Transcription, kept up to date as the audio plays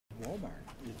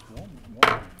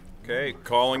Okay,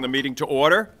 calling the meeting to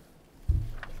order.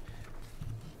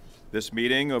 This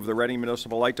meeting of the Reading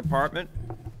Municipal Light Department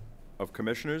of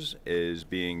Commissioners is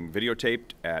being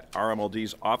videotaped at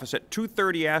RMLD's office at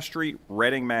 230 Ash Street,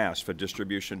 Reading, Mass. For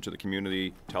distribution to the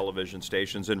community television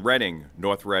stations in Reading,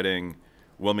 North Reading,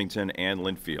 Wilmington, and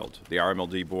Linfield. The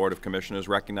RMLD Board of Commissioners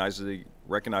recognizes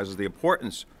the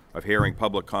importance of hearing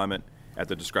public comment at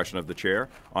the discretion of the chair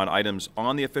on items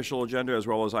on the official agenda as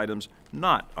well as items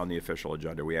not on the official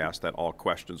agenda. We ask that all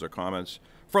questions or comments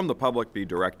from the public be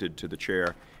directed to the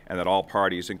chair and that all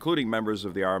parties, including members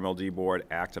of the RMLD board,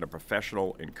 act in a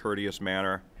professional and courteous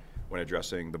manner when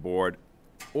addressing the board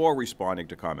or responding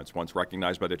to comments. Once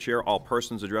recognized by the chair, all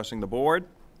persons addressing the board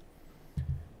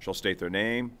shall state their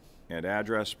name and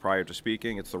address prior to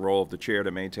speaking. It's the role of the chair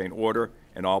to maintain order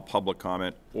in all public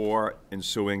comment or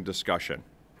ensuing discussion.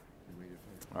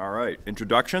 All right,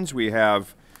 introductions. We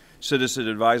have Citizen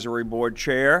Advisory Board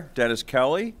Chair Dennis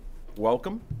Kelly.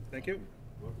 Welcome. Thank you.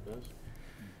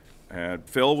 And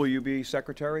Phil, will you be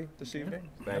secretary this evening?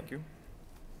 Thank you.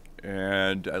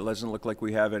 And it doesn't look like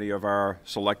we have any of our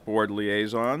select board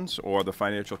liaisons or the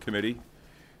financial committee.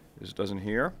 This doesn't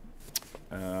here.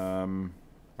 All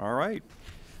right.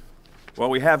 Well,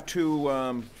 we have two.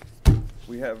 I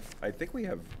think we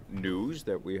have news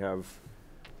that we have.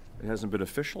 It hasn't been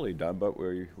officially done, but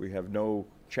we have no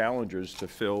challengers to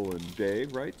Phil and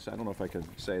Dave, right? So I don't know if I can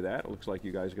say that. It looks like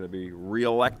you guys are going to be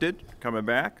re-elected, coming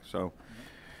back, so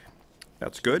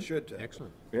that's good. It should.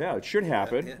 Excellent. Yeah, it should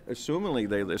happen. Yeah. Assumingly,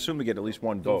 they assume to get at least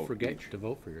one vote. Don't forget to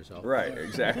vote for yourself. Right,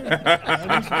 exactly.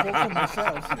 I need to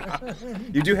vote for myself.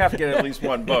 You do have to get at least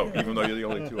one vote, even though you're the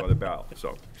only two on the ballot.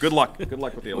 So good luck. Good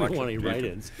luck with the We election. want any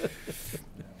write-ins.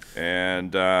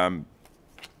 And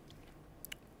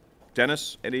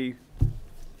Dennis, any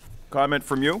comment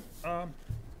from you?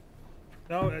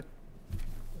 No,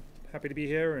 happy to be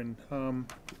here, and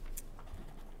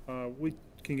we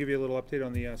can give you a little update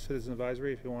on the Citizen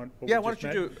Advisory if you want. Yeah, why don't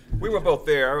you do? We were both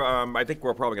there. I think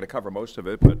we're probably going to cover most of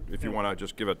it, but if you want to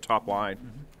just give a top line.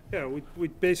 Yeah, we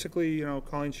basically, you know,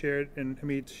 Colleen shared and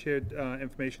Hamid shared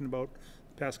information about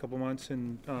the past couple months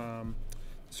and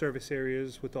service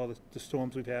areas with all the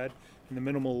storms we've had and the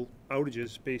minimal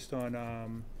outages based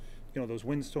on you know, those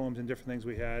windstorms and different things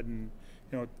we had, and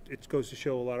you know, it goes to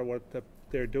show a lot of what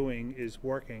they're doing is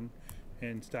working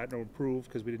and starting to improve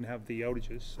because we didn't have the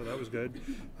outages, so that was good.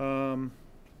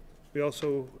 We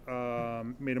also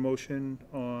made a motion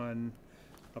on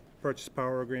a purchase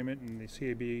power agreement, and the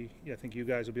CAB, I think you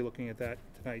guys will be looking at that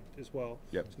tonight as well.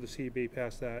 Yep. So the CAB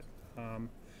passed that,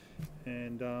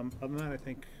 and other than that, I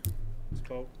think it's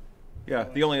about. Yeah,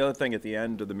 the only other thing at the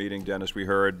end of the meeting, Dennis, we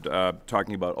heard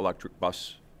talking about electric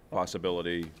bus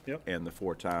possibility in the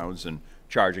 4 towns and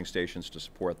charging stations to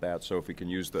support that. So if we can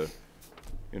use the,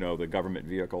 you know, the government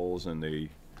vehicles and the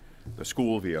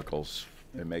school vehicles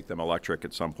and make them electric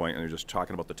at some point. And they're just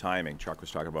talking about the timing. Chuck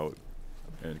was talking about,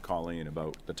 and Colleen,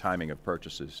 about the timing of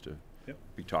purchases to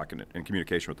be talking in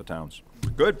communication with the towns.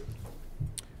 Good.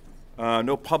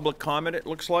 No public comment, it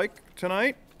looks like,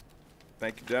 tonight.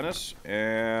 Thank you, Dennis.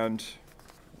 And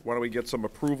why don't we get some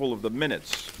approval of the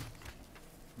minutes?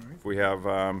 If we have,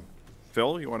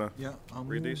 Phil, you want to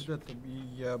read these? I'll move that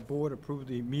the board approve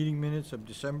the meeting minutes of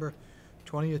December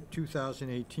 20th,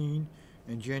 2018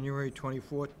 and January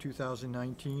 24th,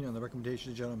 2019 on the recommendation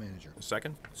of the general manager. A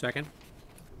second? Second.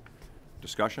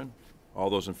 Discussion? All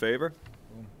those in favor?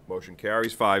 Motion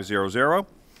carries 5-0-0.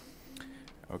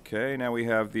 Okay, now we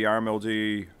have the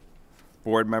RMLD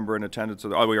board member in attendance.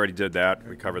 Oh, we already did that.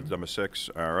 We covered number 6.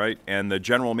 All right. And the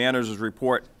general manager's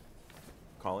report.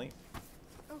 Colleen?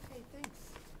 Okay, thanks.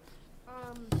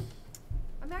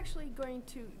 I'm actually going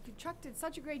to, Chuck did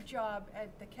such a great job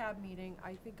at the CAB meeting.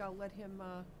 I think I'll let him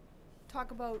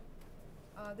talk about,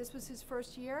 this was his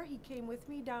first year. He came with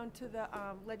me down to the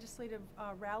legislative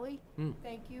rally.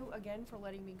 Thank you again for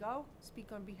letting me go.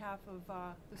 Speak on behalf of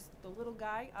the little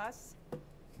guy, us.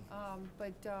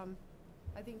 But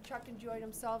I think Chuck enjoyed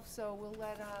himself, so we'll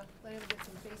let him get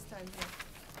some face time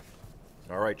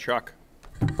here. All right, Chuck.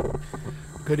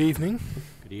 Good evening.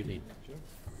 Good evening.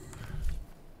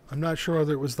 I'm not sure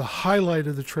whether it was the highlight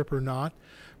of the trip or not,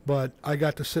 but I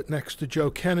got to sit next to Joe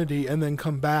Kennedy and then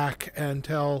come back and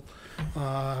tell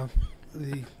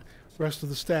the rest of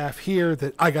the staff here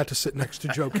that I got to sit next to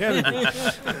Joe Kennedy.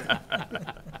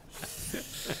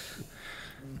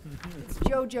 It's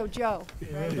Joe.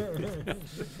 Right?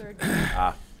 The third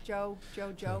name. Joe.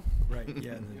 Right,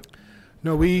 yeah.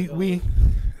 No, we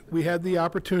had the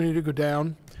opportunity to go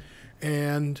down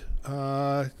and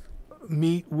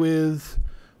meet with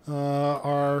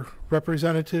our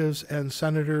representatives and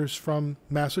senators from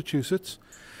Massachusetts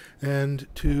and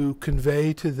to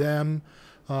convey to them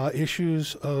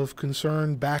issues of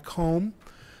concern back home.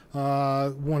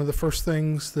 One of the first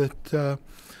things that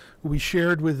we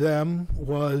shared with them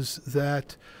was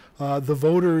that the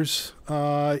voters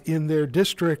in their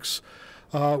districts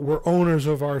were owners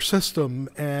of our system,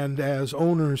 and as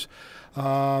owners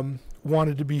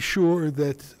wanted to be sure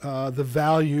that the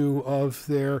value of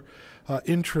their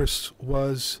interests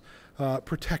was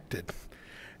protected.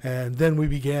 And then we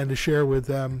began to share with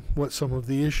them what some of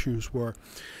the issues were.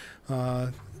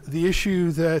 The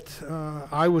issue that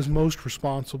I was most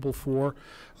responsible for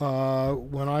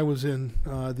when I was in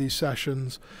these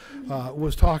sessions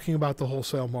was talking about the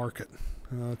wholesale market,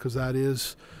 because that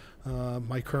is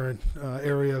my current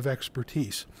area of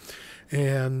expertise.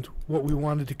 And what we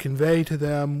wanted to convey to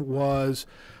them was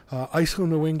ISO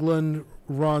New England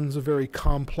runs a very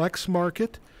complex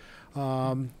market.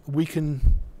 We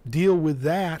can deal with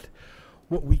that.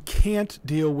 What we can't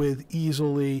deal with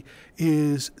easily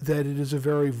is that it is a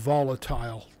very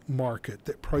volatile market,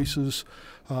 that prices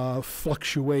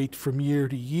fluctuate from year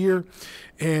to year,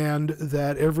 and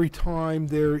that every time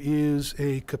there is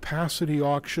a capacity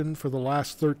auction for the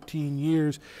last 13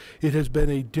 years, it has been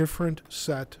a different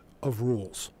set of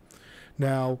rules.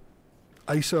 Now,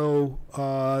 ISO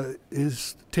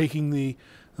is taking the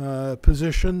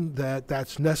position that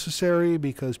that's necessary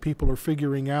because people are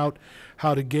figuring out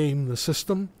how to game the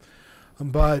system.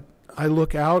 But I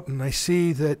look out and I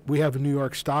see that we have a New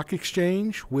York Stock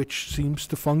Exchange, which seems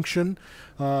to function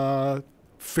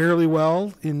fairly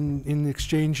well in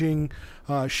exchanging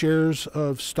shares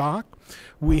of stock.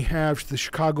 We have the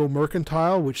Chicago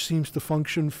Mercantile, which seems to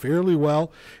function fairly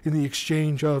well in the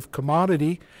exchange of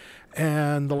commodity.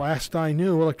 And the last I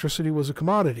knew, electricity was a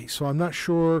commodity. So I'm not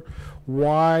sure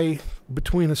why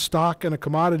between a stock and a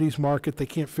commodities market they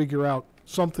can't figure out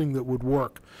something that would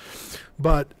work.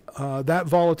 But that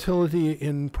volatility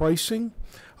in pricing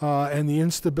and the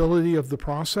instability of the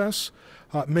process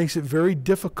makes it very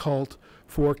difficult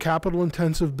for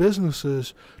capital-intensive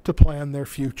businesses to plan their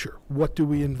future. What do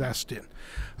we invest in?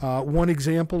 One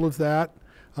example of that,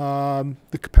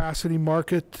 the capacity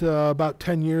market about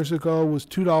 10 years ago was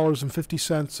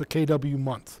 $2.50 a kW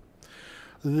month.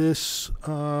 This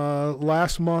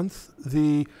last month,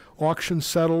 the auction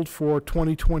settled for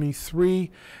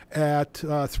 2023 at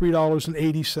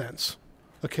 $3.80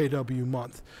 a kW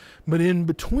month. But in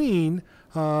between,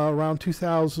 around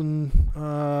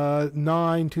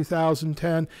 2009,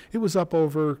 2010, it was up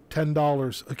over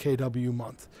 $10 a kW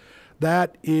month.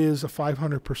 That is a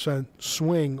 500%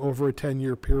 swing over a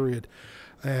 10-year period.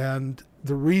 And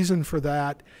the reason for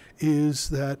that is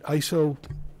that ISO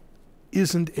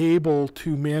isn't able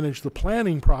to manage the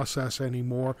planning process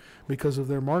anymore because of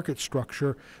their market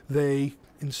structure. They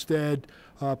instead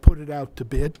put it out to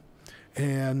bid,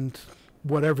 and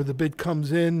whatever the bid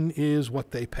comes in is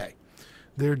what they pay.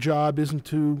 Their job isn't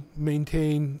to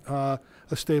maintain a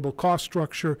stable cost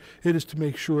structure. It is to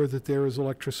make sure that there is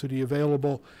electricity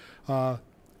available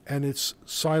and it's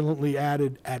silently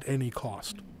added at any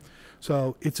cost.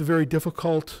 So it's a very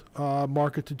difficult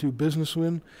market to do business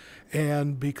in,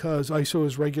 and because ISO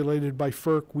is regulated by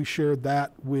FERC, we shared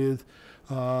that with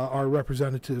our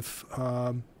representative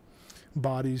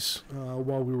bodies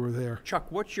while we were there. Chuck,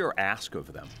 what's your ask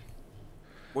of them?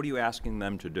 What are you asking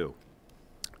them to do?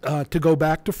 To go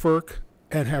back to FERC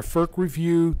and have FERC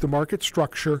review the market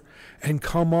structure and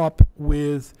come up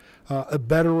with a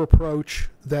better approach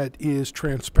that is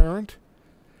transparent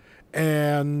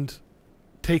and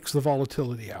takes the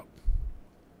volatility out.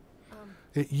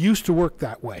 It used to work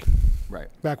that way, right,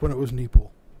 back when it was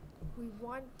NEPOOL. We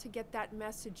want to get that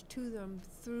message to them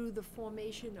through the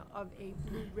formation of a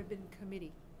blue ribbon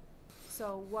committee.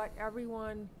 So what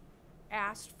everyone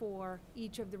asked for,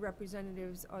 each of the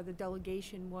representatives or the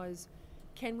delegation, was,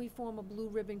 can we form a blue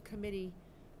ribbon committee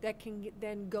that can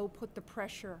then go put the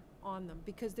pressure on them?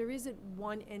 Because there isn't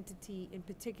one entity in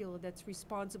particular that's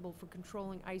responsible for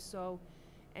controlling ISO,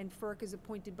 and FERC is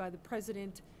appointed by the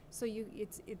president. So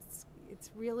it's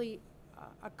really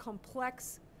a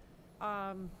complex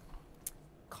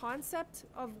concept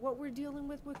of what we're dealing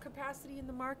with capacity in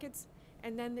the markets,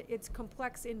 and then it's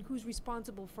complex in who's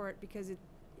responsible for it, because it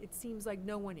seems like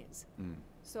no one is.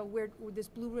 So this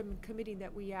blue ribbon committee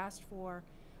that we asked for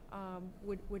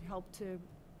would help to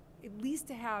at least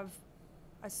to have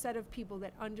a set of people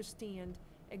that understand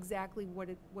exactly what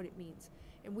it means.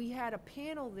 And we had a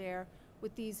panel there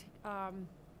with these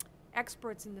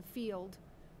experts in the field.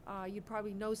 You'd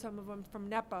probably know some of them from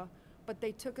NEPA, but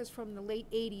they took us from the late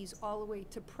 80s all the way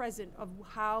to present of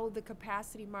how the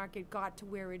capacity market got to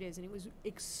where it is. And it was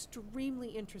extremely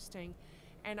interesting.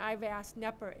 And I've asked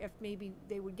NEPA if maybe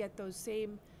they would get those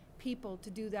same people to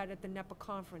do that at the NEPA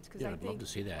conference, because Yeah, I I'd love think to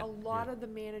see that, a lot yeah. of the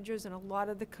managers and a lot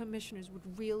of the commissioners would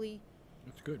really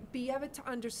That's good. be able to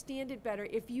understand it better.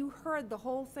 If you heard the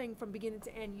whole thing from beginning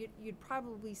to end, you'd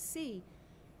probably see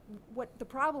what the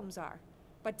problems are.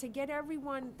 But to get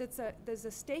everyone there's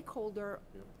a stakeholder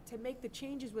to make the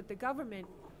changes with the government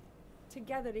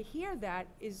together to hear that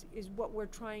is what we're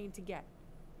trying to get.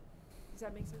 Does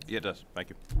that make sense? Yeah, it does.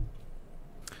 Thank you.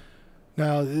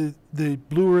 Now, the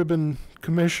Blue Ribbon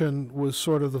Commission was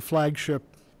sort of the flagship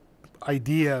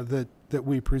idea that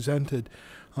we presented,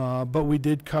 but we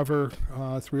did cover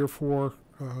 3 or 4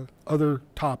 other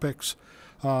topics.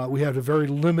 We had a very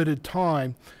limited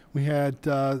time. We had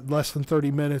less than 30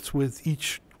 minutes with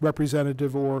each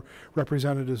representative or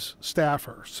representative's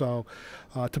staffer. So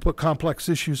to put complex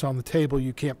issues on the table,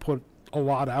 you can't put a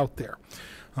lot out there.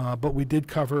 But we did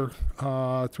cover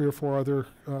 3 or 4 other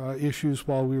issues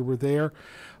while we were there.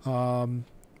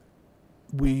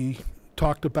 We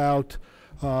talked about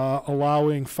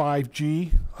allowing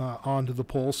 5G onto the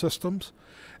pole systems,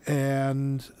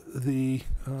 and the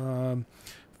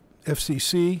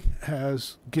FCC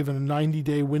has given a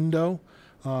 90-day window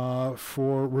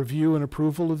for review and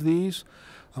approval of these.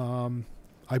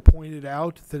 I pointed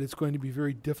out that it's going to be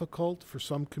very difficult for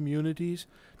some communities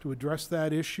to address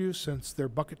that issue, since their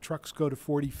bucket trucks go to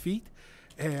 40 feet,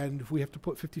 and if we have to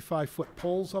put 55-foot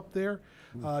poles up there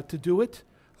to do it,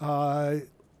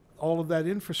 all of that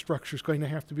infrastructure is going to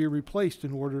have to be replaced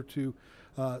in order to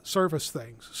service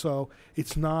things. So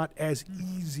it's not as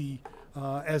easy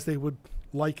as they would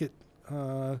like it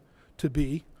to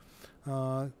be.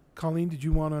 Colleen, did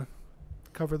you want to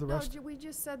cover the rest? No, we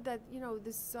just said that, you know,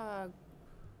 this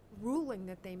ruling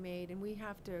that they made, and we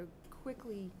have to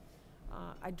quickly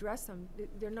address them.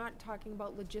 They're not talking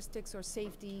about logistics or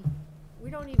safety. We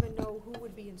don't even know who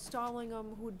would be installing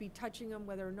them, who would be touching them,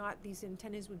 whether or not these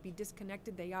antennas would be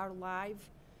disconnected. They are live.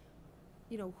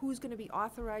 You know, who's going to be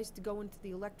authorized to go into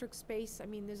the electric space? I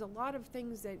mean, there's a lot of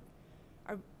things that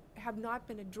have not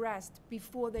been addressed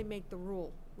before they make the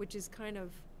rule, which is kind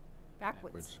of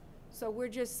backwards. So we're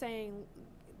just saying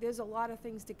there's a lot of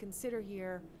things to consider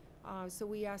here. So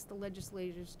we asked the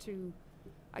legislators to,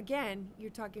 again,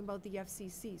 you're talking about the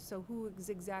FCC. So who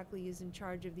exactly is in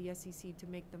charge of the SEC to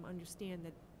make them understand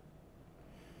that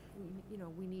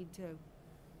we need to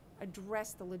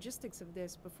address the logistics of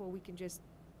this before we can just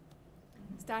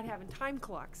start having time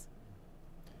clocks.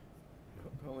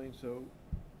 Colleen, so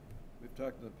we've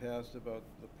talked in the past about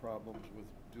the problems with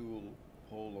dual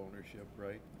pole ownership,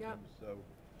 right? Yeah. And so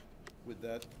would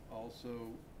that also,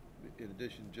 in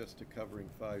addition just to covering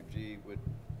 5G, would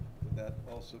that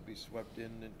also be swept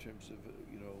in terms of,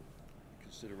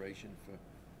 consideration for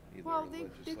either Well, there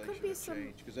legislation could be or some-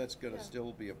 change? Because that's going to yeah.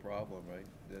 still be a problem, right?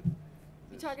 That You're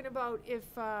this- talking about if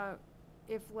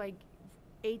like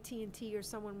AT&T or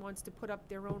someone wants to put up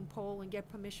their own pole and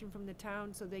get permission from the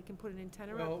town so they can put an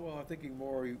antenna up? Well, I'm thinking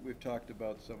more, we've talked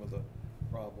about some of the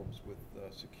problems with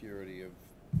security of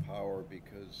power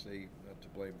because they, not to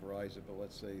blame Verizon, but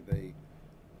let's say they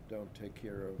don't take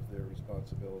care of their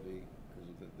responsibility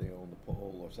because they own the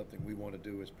pole or something we want to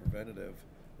do as preventative.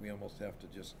 We almost have to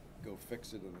just go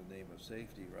fix it in the name of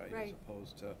safety, right? Right. As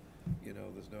opposed to,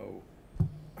 there's no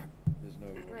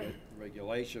Right.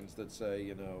 regulations that say,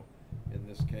 in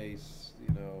this case,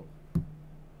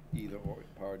 either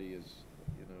party is,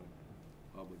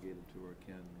 obligated to or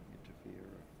can interfere.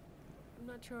 I'm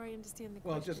not sure I understand the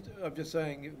Well, question. I'm just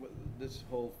saying, this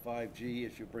whole 5G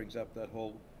issue brings up that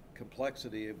whole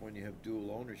complexity of when you have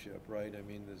dual ownership, right? I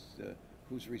mean, there's,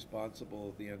 who's responsible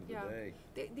at the end of Yeah. the day?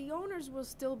 The owners will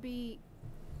still be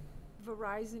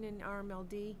Verizon and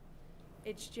RMLD.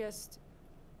 It's just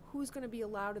who's going to be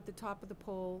allowed at the top of the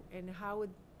pole, and how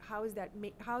are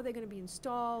they going to be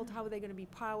installed? How are they going to be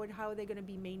powered? How are they going to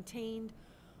be maintained?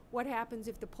 What happens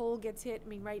if the pole gets hit? I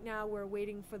mean, right now we're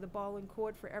waiting for the ball and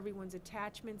court for everyone's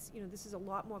attachments. This is a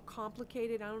lot more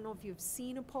complicated. I don't know if you've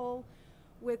seen a pole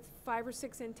with 5 or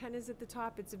 6 antennas at the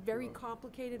top. It's very Wow.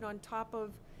 complicated on top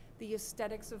of the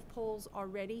aesthetics of poles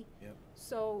already. Yep.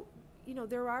 So,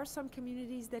 there are some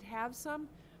communities that have some.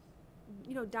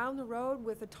 Down the road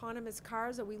with autonomous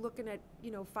cars, are we looking at,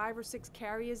 5 or 6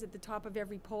 carriers at the top of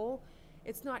every pole?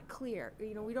 It's not clear.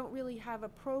 We don't really have a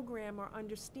program or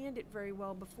understand it very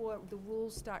well before the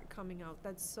rules start coming out.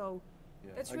 That's really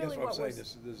I guess what what I'm we're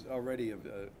saying, there's already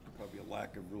probably a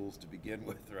lack of rules to begin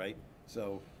with, right?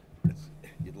 So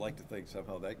you'd like to think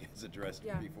somehow that gets addressed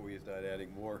Yeah. before you start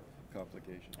adding more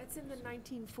complications. It's in the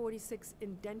 1946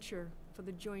 indenture for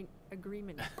the joint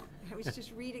agreement. I was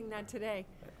just reading that today.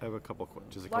 I have a couple,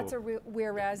 just a Lots couple. of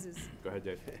whereases. Go ahead,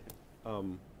 Dave.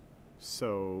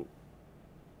 So,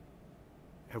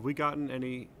 have we gotten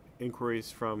any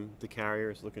inquiries from the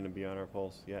carriers looking to be on our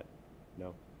poles yet?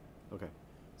 No? Okay.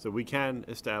 So we can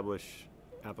establish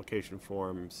application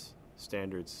forms,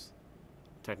 standards,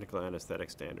 technical and aesthetic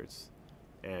standards,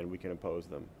 and we can impose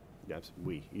them. Yes,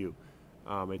 you.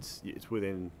 It's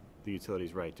within the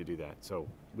utility's right to do that. So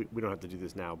we don't have to do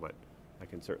this now, but I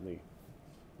can certainly,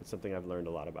 it's something I've learned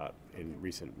a lot about in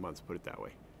recent months, put it that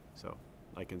way. So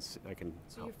I can So help.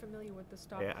 you're familiar with the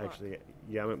stop Yeah, clock? actually,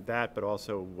 yeah, that, but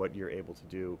also what you're able to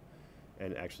do,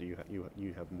 and actually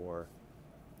you have more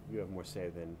say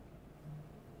than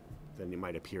it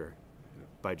might appear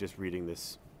by just reading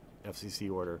this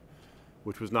FCC order,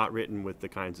 which was not written with the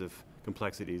kinds of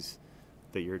complexities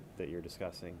that you're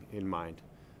discussing in mind.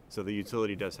 So the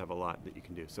utility does have a lot that you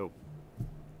can do. So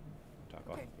talk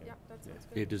off. Okay, Yeah. yeah, that sounds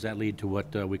Yeah, good. does that lead to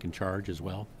what we can charge as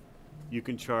well? You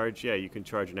can charge,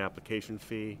 an application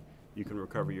fee. You can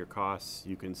recover your costs.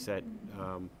 You can set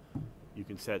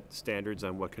standards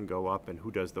on what can go up and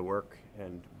who does the work.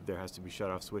 And there has to be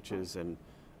shut-off switches, and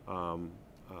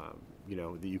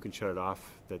that you can shut it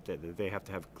off. That they have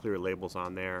to have clear labels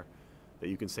on there. That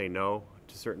you can say no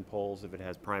to certain poles if it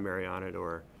has primary on it,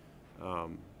 or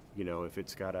if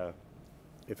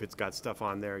it's got stuff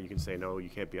on there, you can say no. You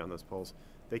can't be on those poles.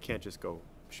 They can't just go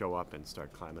show up and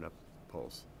start climbing up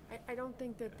poles. I don't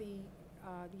think that the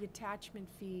attachment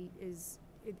fee is,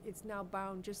 it's now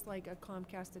bound, just like a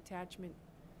Comcast attachment.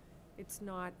 It's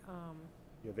not,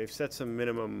 Yeah, they've set some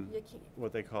minimum, you can't,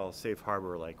 what they call safe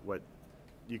harbor, like what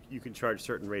you can charge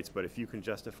certain rates, but if you can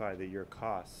justify that your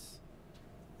costs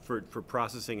for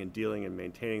processing and dealing and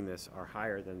maintaining this are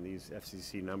higher than these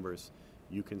FCC numbers,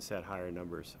 you can set higher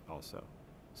numbers also.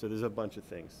 So there's a bunch of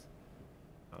things.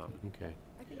 Okay.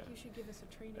 I think you should give us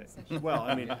a training session. Well,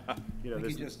 I mean, I think there's,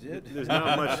 he just did. there's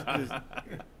not much.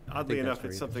 Oddly that's enough, very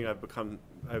it's something I've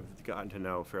gotten to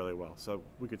know fairly well. So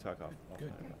we could talk offline Good.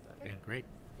 about that. Yeah, great.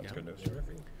 That's Yeah. good news.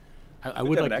 I Good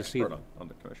would to have like an to see. expert on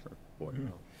the commissioner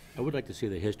board. I would like to see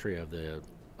the history of the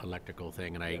electrical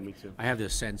thing, and Yeah, me too. I have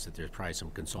this sense that there's probably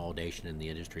some consolidation in the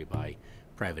industry by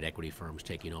private equity firms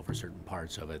taking over certain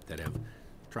parts of it that have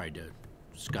tried to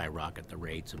skyrocket the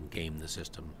rates and game the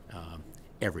system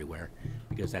everywhere,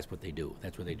 because that's what they do.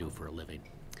 That's what they do for a living.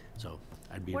 So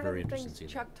I'd be One very of the interested in things seeing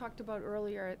Chuck talked about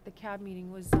earlier at the CAB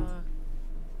meeting was,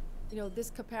 this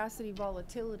capacity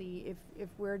volatility, if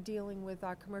we're dealing with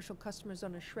our commercial customers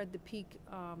on a shred the peak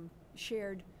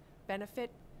shared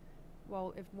benefit,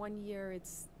 well, if one year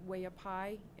it's way up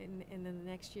high and then the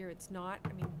next year it's not,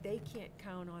 I mean, they can't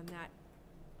count on that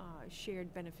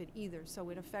shared benefit either. So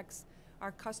it affects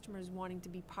our customers wanting to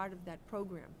be part of that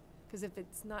program. Because if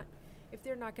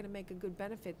they're not going to make a good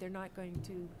benefit, they're not going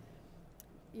to,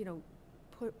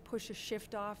 push a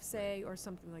shift off, say, or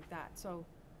something like that. So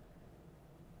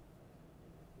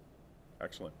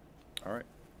Excellent. All right.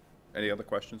 Any other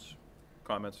questions,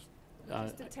 comments?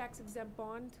 just a tax exempt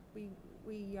bond,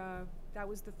 that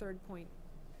was the third point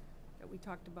that we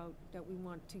talked about, that we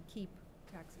want to keep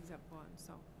tax exempt bonds,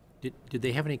 so. Did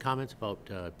they have any comments about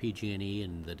PG&E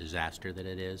and the disaster that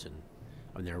it is,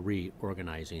 and they're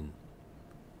reorganizing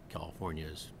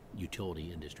California's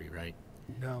utility industry, right?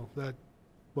 No, that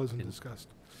wasn't discussed.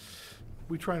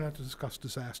 We try not to discuss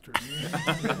disasters.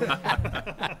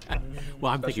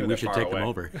 Well, I'm Especially thinking we they're should far take them away.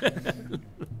 over.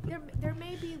 There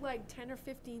may be like 10 or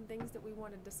 15 things that we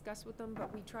want to discuss with them,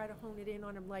 but we try to hone it in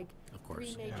on them, like Of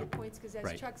course, three major points, because as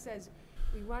Right. Chuck says,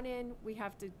 we run in, we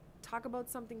have to talk about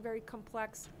something very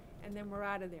complex, and then we're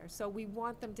out of there. So we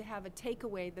want them to have a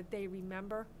takeaway that they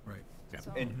remember. Right. Yeah.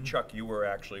 So, And Chuck, you were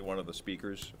actually one of the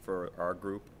speakers for our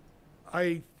group.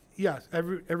 Yes,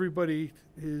 everybody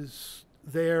is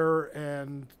there,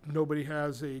 and nobody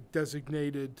has a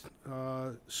designated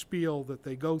spiel that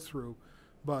they go through.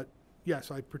 But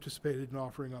yes, I participated in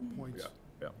offering up points.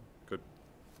 Yeah, good.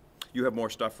 You have more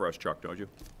stuff for us, Chuck, don't you?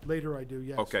 Later I do,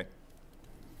 yes. Okay.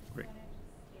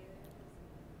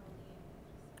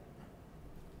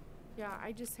 yeah,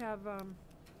 I just have, Yeah,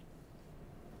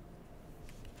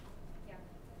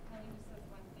 Colleen just says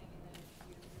one thing and then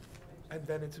you just say what I And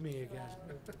then it's me again.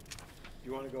 Do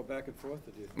you want to go back and forth,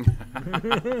 or do you?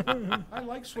 I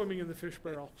like swimming in the fish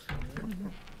barrel.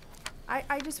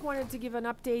 I just wanted to give an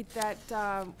update that,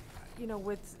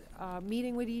 with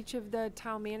meeting with each of the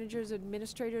town managers,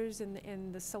 administrators,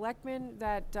 and the selectmen,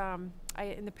 that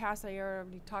in the past, I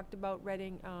already talked about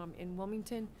Reading in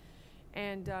Wilmington.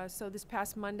 And so this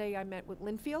past Monday, I met with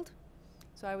Linfield.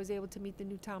 So I was able to meet the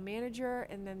new town manager,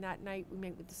 and then that night, we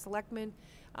met with the selectmen.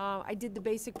 I did the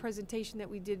basic presentation that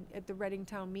we did at the Reading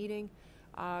town meeting.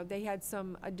 They had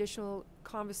some additional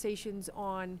conversations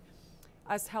on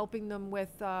us helping them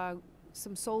with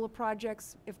some solar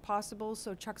projects, if possible,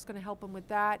 so Chuck's gonna help them with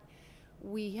that.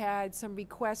 We had some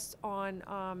requests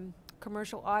on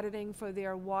commercial auditing for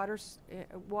their water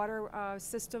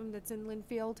system that's in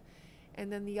Linfield.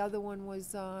 And then the other one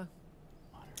was,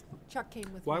 Chuck came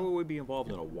with me. Why would we be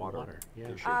involved in a water Water, yeah.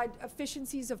 issue?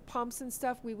 Efficiencies of pumps and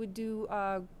stuff, we would do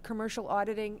commercial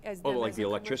auditing as Oh, them like as the a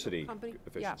commercial electricity company.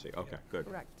 efficiency. Okay, good.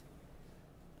 Correct.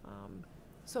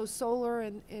 So solar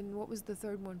and what was the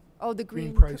third one? Oh, the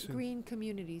Green green, pricing. green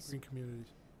communities. Green communities.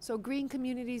 So green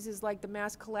communities is like the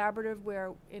Mass Collaborative,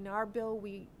 where in our bill,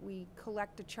 we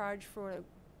collect a charge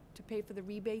to pay for the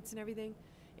rebates and everything.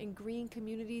 And green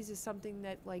communities is something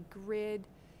that like Grid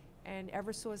and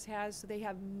Eversource has, so they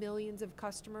have millions of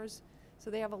customers,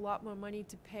 so they have a lot more money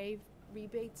to pay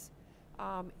rebates.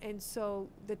 And so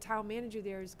the town manager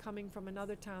there is coming from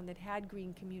another town that had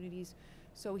green communities,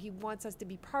 so he wants us to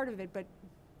be part of it, but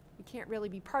we can't really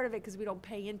be part of it because we don't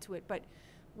pay into it. But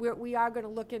we are going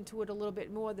to look into it a little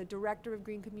bit more. The director of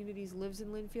Green Communities lives in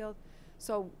Linfield,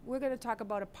 so we're going to talk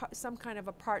about some kind of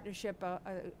a partnership, a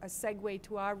segue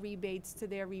to our rebates, to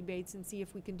their rebates, and see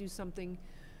if we can do something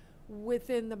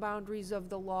within the boundaries of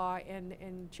the law and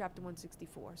Chapter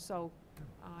 164. So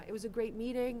it was a great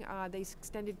meeting. They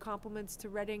extended compliments to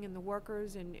Reading and the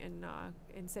workers, and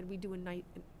said we do a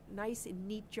nice and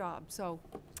neat job. So.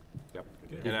 Yep.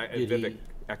 Did- And did Vivek he-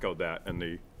 echoed that in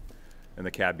the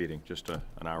CAB meeting just an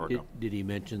hour ago. Did he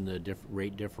mention the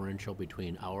rate differential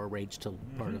between our rates to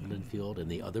part of Linfield and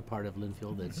the other part of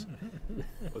Linfield that's,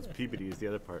 Well, it's Peabody is the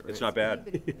other part, right? It's not bad.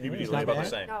 Peabody's not about bad? the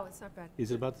same. No, it's not bad.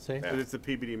 is it about the same? But it's the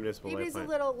Peabody Municipal It Light is a Plant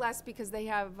little less because they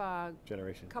have a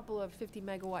generation. couple of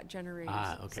 50-megawatt generators.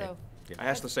 Ah, okay. So, Yeah, I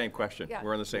asked the same question. Yeah.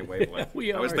 We're on the same wavelength.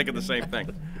 We I was are. thinking the same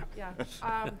thing. yeah.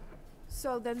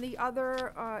 So then the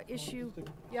other issue,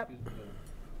 yep.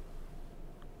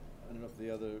 I don't know if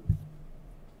the other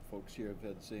folks here have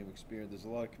had the same experience. There's a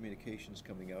lot of communications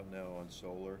coming out now on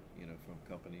solar, from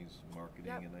companies, marketing,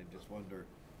 Yep. and I just wonder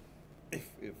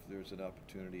if there's an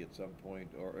opportunity at some point,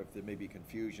 or if there may be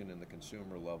confusion in the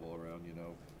consumer level around,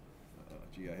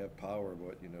 gee, I have power,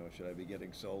 but, should I be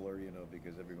getting solar,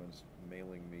 because everyone's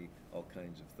mailing me all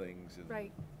kinds of things. And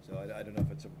Right. so I don't know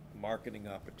if it's a marketing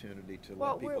opportunity to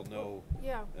Well, let people know.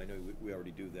 Yeah. I know we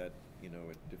already do that,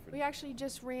 at different. We actually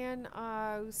just ran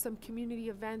some community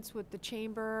events with the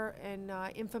chamber and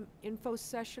info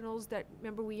sessionals that,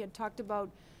 remember we had talked about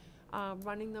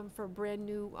running them for brand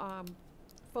new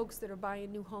folks that are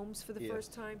buying new homes for the Yeah,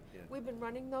 first time. yeah. We've been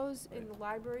running those in the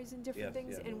libraries and different Yeah,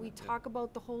 things, yeah, and we yeah. talk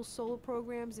about the whole solar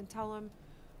programs and tell them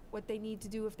what they need to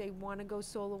do if they want to go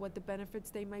solar, what the benefits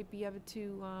they might be able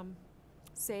to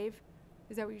save.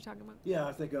 Is that what you're talking about? Yeah,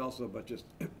 I think also, but just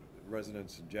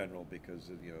residents in general, because,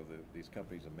 these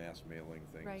companies are mass mailing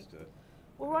things Right. to.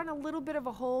 We're on a little bit of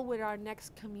a hole with our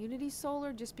next community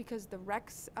solar, just because the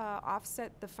recs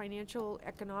offset the financial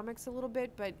economics a little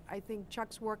bit, but I think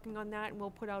Chuck's working on that, and we'll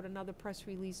put out another press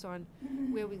release on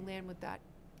where we land with that.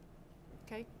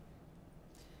 Okay?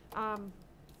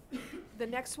 The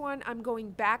next one, I'm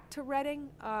going back to Reading.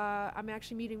 I'm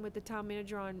actually meeting with the town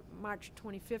manager on March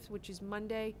 25th, which is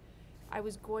Monday. I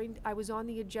was on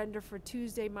the agenda for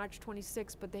Tuesday, March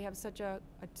 26th, but they have such a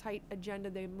tight agenda,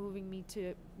 they're moving me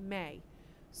to May.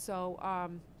 So,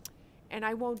 and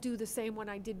I won't do the same one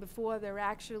I did before. They're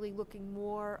actually looking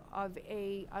more of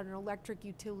an electric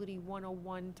utility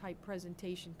 101 type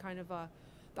presentation, kind of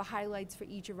the highlights for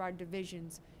each of our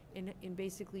divisions, and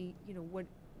basically,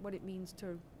 what it means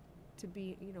to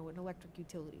be, an electric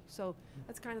utility. So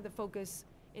that's kind of the focus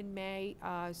in May.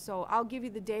 So I'll give you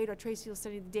the date, or Tracy will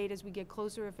send you the date as we get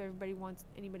closer if anybody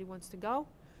wants to go.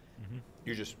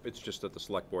 It's just at the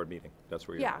select board meeting. That's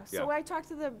where you're. Yeah, so I talk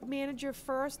to the manager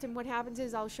first, and what happens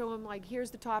is I'll show him, like, here's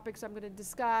the topics I'm gonna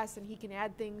discuss, and he can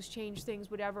add things, change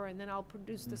things, whatever, and then I'll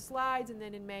produce the slides, and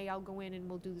then in May, I'll go in and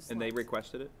we'll do the slides. And they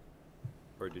requested it?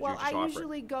 Or did you Well, just offer I it?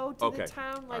 usually go to Okay, the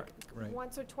town, all like, Right.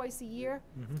 once or twice a year.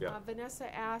 Yeah.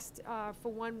 Vanessa asked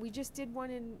for one. We just did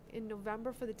one in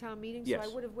November for the town meeting, so I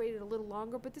Yes. would have waited a little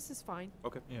longer, but this is fine.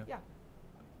 Okay. Yeah. Yeah.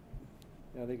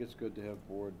 Yeah, I think it's good to have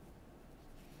board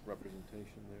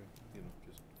representation there,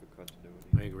 just for continuity.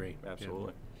 I agree.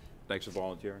 Absolutely. Thanks for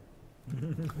volunteering.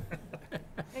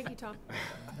 Thank you, Tom.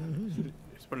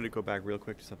 Just wanted to go back real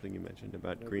quick to something you mentioned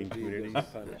about Never green be communities.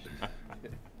 punished.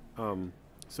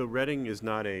 So Reading is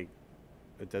not a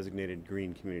designated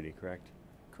green community, correct?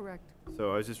 Correct.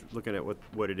 So I was just looking at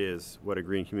what it is, what a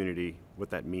green community, what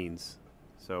that means.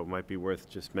 So it might be worth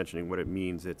just mentioning what it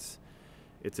means. It's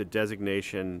a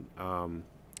designation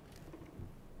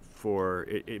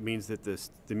it means that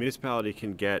the municipality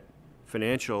can get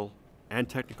financial and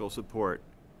technical support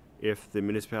if the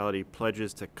municipality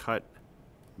pledges to cut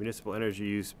municipal energy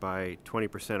use by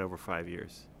 20% over 5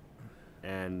 years.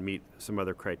 and meet some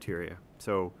other criteria.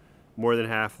 So more than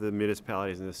half the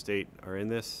municipalities in the state are in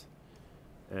this,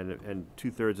 and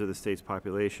 2/3 of the state's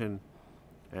population.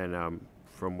 And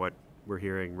from what we're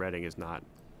hearing, Reading is not.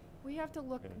 We have to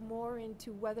look more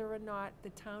into whether or not the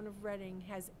town of Reading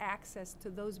has access to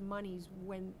those monies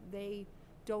when they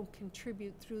don't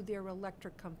contribute through their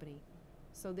electric company.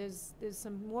 So there's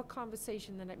some more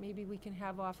conversation that maybe we can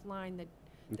have offline that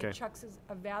Okay. Chuck's is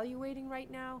evaluating right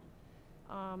now.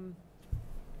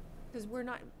 Because we're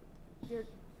not, the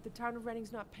town of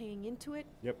Reading's not paying into it.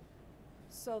 Yep.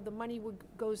 So the money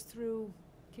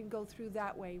can go through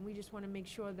that way. And we just want to make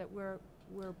sure that we're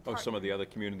Oh, some of the partnering. other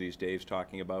communities Dave's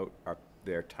talking about,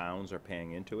 their towns are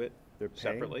paying into it They're paying,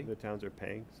 separately? the towns are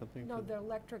paying something? No, to- the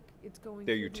electric, it's going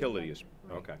Their through the utilities, elec-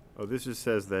 right. okay. Oh, this just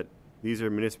says that these are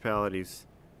municipalities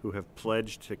who have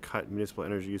pledged to cut municipal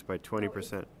energy use by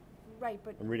 20%. Right,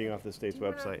 but. I'm reading off the state's Do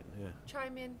you wanna website, yeah.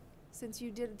 Chime in, since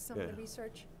you did some of the Yeah.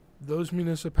 research? Those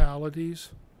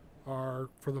municipalities are,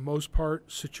 for the most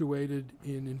part, situated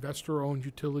in investor-owned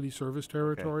utility service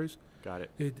territories. Got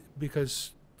it.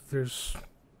 Because there's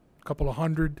a couple of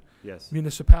hundred Yes.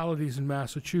 municipalities in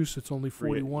Massachusetts, only Forget-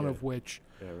 41 yeah. of which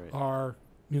Yeah, right. are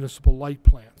municipal light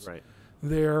plants. Right.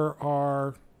 There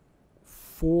are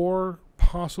 4,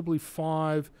 possibly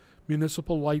 5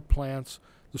 municipal light plants,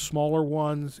 the smaller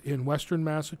ones in western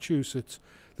Massachusetts,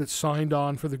 that signed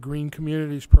on for the Green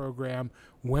Communities program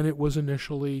when it was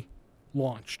initially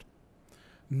launched.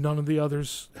 None of the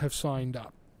others have signed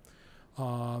up.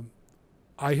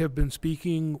 I have been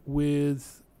speaking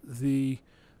with the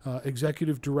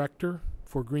executive director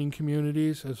for Green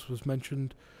Communities, as was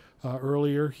mentioned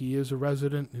earlier. He is a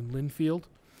resident in Lynnfield,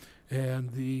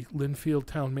 and the Lynnfield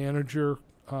town manager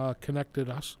connected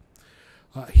us.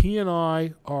 He and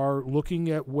I are looking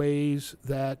at ways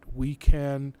that we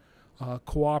can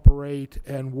cooperate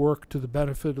and work to the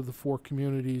benefit of the 4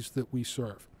 communities that we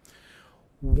serve.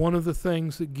 One of the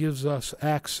things that gives us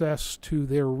access to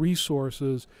their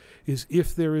resources is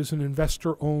if there is an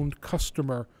investor-owned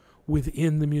customer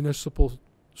within the municipal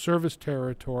service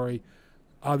territory,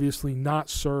 obviously not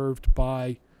served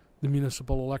by the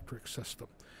municipal electric system.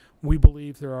 We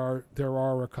believe there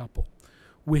are a couple.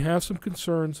 We have some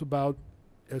concerns about,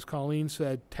 as Colleen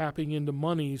said, tapping into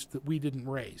monies that we didn't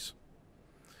raise.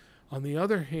 On the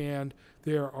other hand,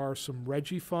 there are some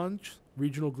RGGI funds,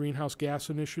 Regional Greenhouse Gas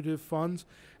Initiative funds,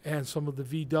 and some of the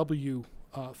VW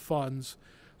funds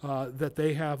that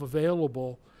they have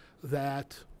available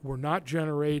that were not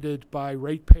generated by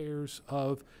ratepayers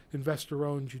of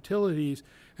investor-owned utilities,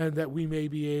 and that we may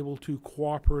be able to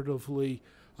cooperatively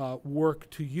work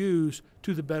to use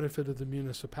to the benefit of the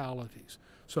municipalities.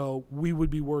 So we would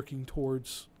be working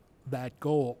towards that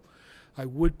goal. I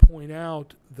would point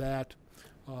out that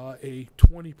a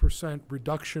 20%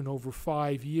 reduction over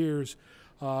 5 years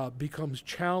becomes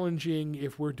challenging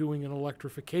if we're doing an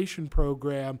electrification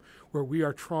program where we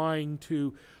are trying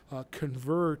to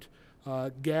convert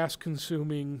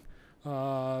gas-consuming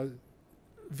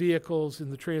vehicles in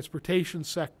the transportation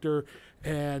sector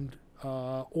and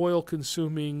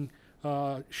oil-consuming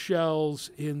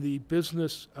shells in the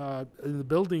business, in the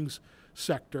buildings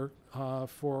sector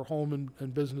for home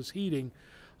and business heating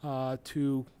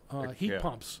to heat Yeah.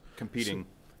 pumps. Competing.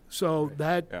 So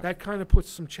Yeah. that kind of puts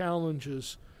some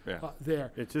challenges Yeah.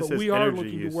 there. It just But says we are energy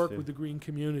looking use, to work yeah. with the green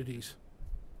communities.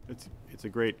 It's a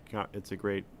great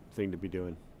thing to be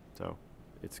doing. So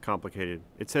it's complicated.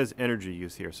 It says energy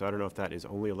use here, so I don't know if that is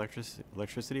only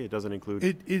electricity. It doesn't include.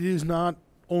 It is not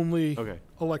only Okay.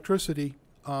 electricity.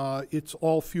 It's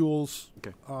all fuels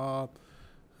Okay.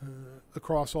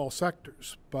 across all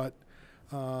sectors. But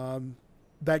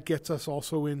that gets us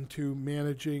also into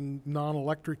managing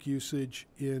non-electric usage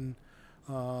in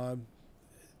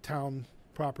town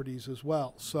properties as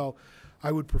well. So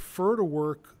I would prefer to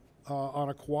work on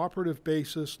a cooperative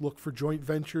basis, look for joint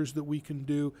ventures that we can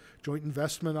do, joint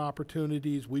investment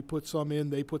opportunities. We put some in,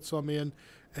 they put some in,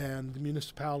 and the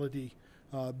municipality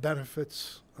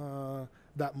benefits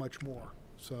that much more.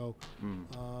 So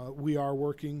we are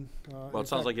working. Well, it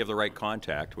sounds like you have the right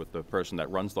contact with the person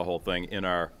that runs the whole thing in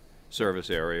our service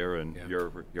area, and Yeah.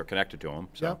 you're connected to him,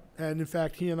 so. Yep, and in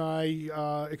fact, he and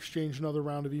I exchanged another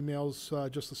round of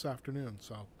emails just this afternoon,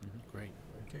 so. Great.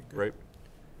 Okay, good. Great.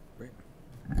 Great.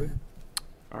 Good.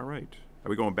 All right. Are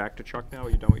we going back to Chuck now? Are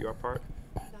you done with your part?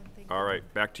 Done, thank you. All right,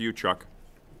 back to you, Chuck,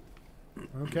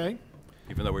 Okay,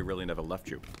 even though we really never left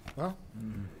you. well.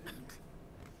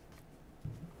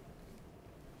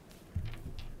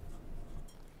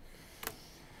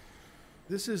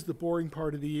 This is the boring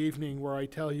part of the evening where I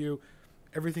tell you,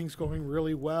 everything's going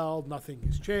really well, nothing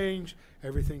has changed,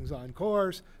 everything's on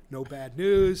course, no bad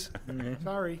news.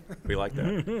 Sorry. We like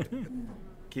that.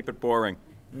 Keep it boring.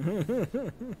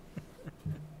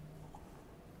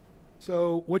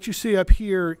 So what you see up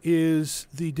here is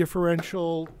the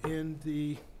differential in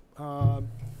the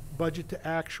budget to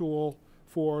actual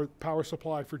for power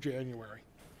supply for January.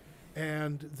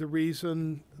 And the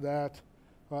reason that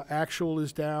actual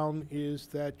is down is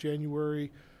that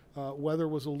January weather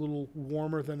was a little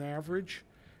warmer than average,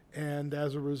 and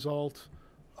as a result,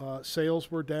 sales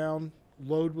were down,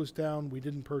 load was down, we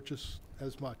didn't purchase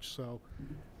as much. So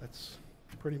that's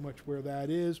pretty much where that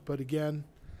is. But again,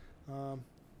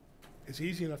 it's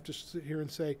easy enough to sit here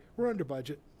and say, we're under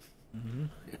budget.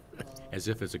 As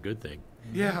if it's a good thing.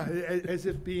 Yeah, as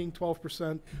if being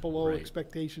 12% below Right.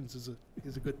 expectations is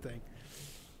a good thing.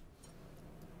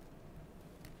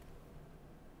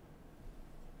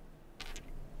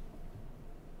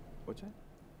 What's that?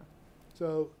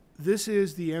 So this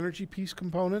is the energy piece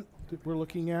component that we're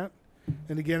looking at.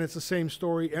 And again, it's the same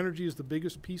story. Energy is the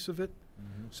biggest piece of it.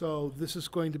 So this is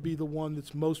going to be the one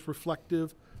that's most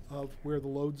reflective of where the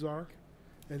loads are.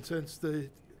 And since the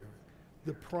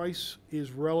price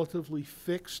is relatively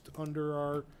fixed under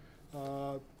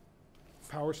our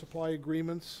power supply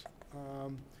agreements,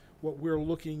 what we're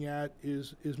looking at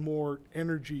is more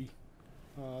energy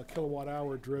kilowatt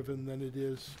hour driven than it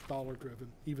is dollar driven,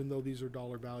 even though these are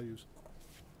dollar values.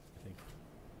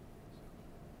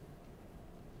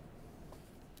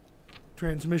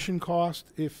 Transmission cost,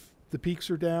 if the peaks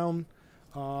are down,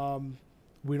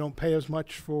 we don't pay as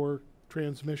much for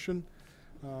transmission,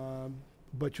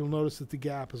 but you'll notice that the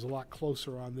gap is a lot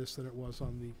closer on this than it was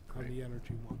on the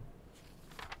energy one.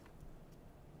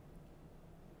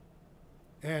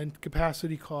 And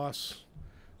capacity costs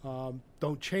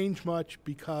don't change much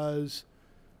because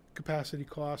capacity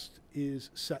cost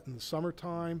is set in the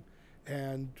summertime,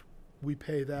 and we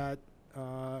pay that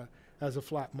as a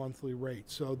flat monthly rate.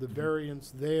 So the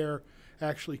variance there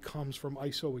actually comes from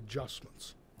ISO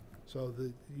adjustments. So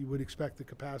you would expect the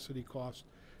capacity cost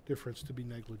difference to be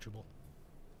negligible.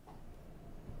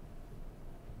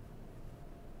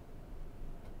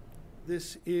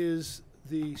 This is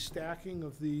the stacking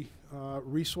of the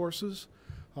resources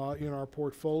in our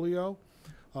portfolio.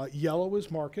 Yellow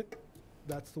is market.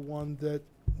 That's the one that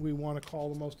we want to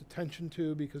call the most attention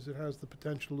to because it has the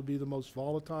potential to be the most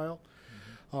volatile.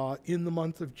 In the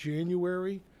month of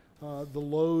January, the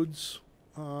loads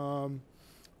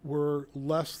were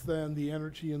less than the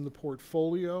energy in the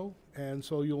portfolio, and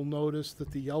so you'll notice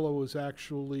that the yellow is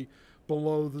actually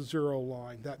below the zero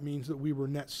line. That means that we were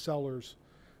net sellers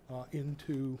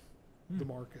into the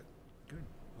market. Good.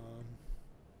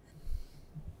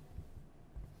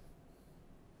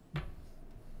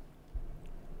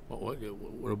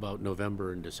 What about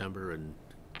November and December and?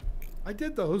 I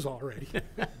did those already.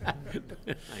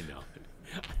 I know.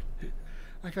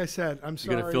 Like I said, I'm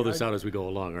sorry. You're going to fill this out as we go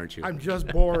along, aren't you? I'm just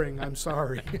boring. I'm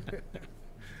sorry.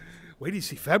 Wait till you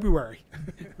see February.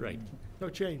 Right. No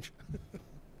change.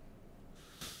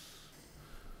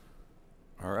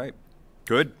 All right,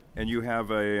 good. And you have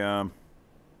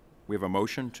we have a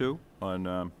motion too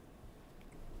on,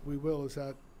 We will. Is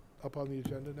that up on the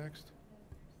agenda next?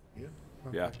 Yeah.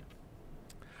 Okay. yeah.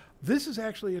 This is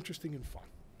actually interesting and fun.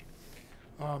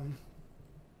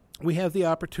 We have the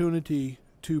opportunity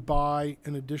to buy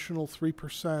an additional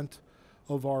 3%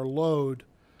 of our load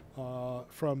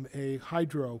from a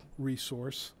hydro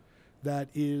resource that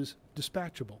is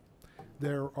dispatchable.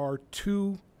 There are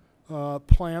two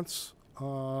plants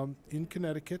in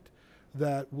Connecticut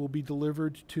that will be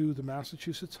delivered to the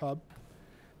Massachusetts hub,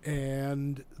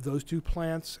 and those two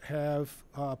plants have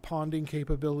ponding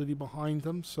capability behind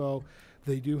them, so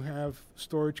they do have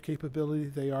storage capability.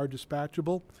 They are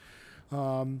dispatchable.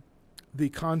 The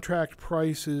contract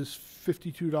price is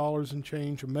 $52 and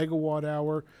change a megawatt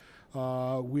hour.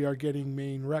 We are getting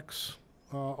main RECs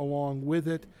along with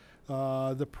it.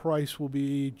 The price will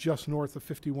be just north of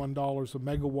 $51 a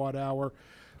megawatt hour.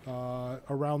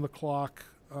 Around the clock,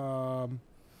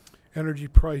 energy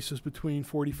price is between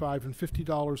 $45 and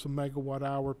 $50 a megawatt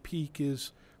hour. Peak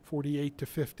is 48 to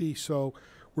 50. So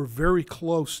we're very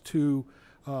close to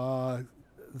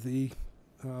the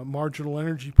marginal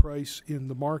energy price in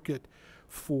the market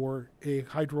for a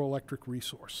hydroelectric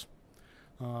resource.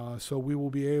 So we will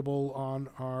be able on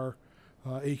our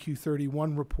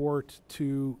AQ31 report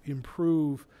to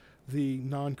improve the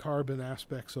non-carbon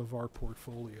aspects of our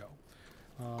portfolio.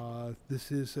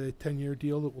 This is a 10-year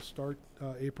deal that will start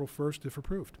April 1st if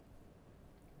approved.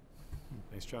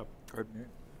 Nice job. Good.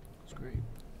 That's great.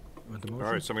 Want the All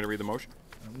motion? right, somebody read the motion?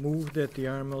 Move that the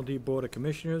RMLD Board of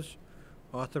Commissioners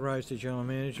authorize the general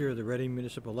manager of the Reading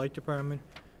Municipal Light Department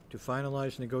to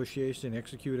finalize negotiation and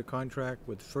execute a contract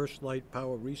with First Light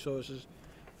Power Resources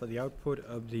for the output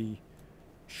of the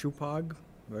Shupog,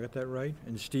 have I got that right,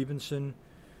 and Stevenson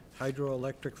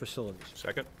hydroelectric facilities.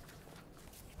 Second?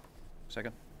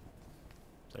 Second?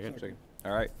 Second? Second.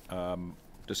 All right.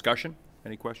 Discussion?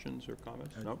 Any questions or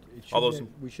comments? No? It should All those, add-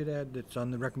 We should add that's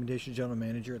on the recommendation of general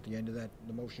manager at the end of that,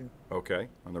 the motion. okay,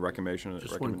 on the recommendation of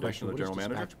Just one question. the general What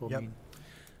manager? does dispatchable Yep. mean?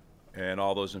 And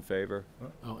all those in favor?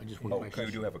 Oh, I just one Oh, question.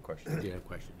 you do have a question. I did have a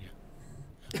question, yeah.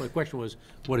 Well, the question was,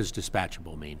 what does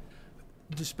dispatchable mean?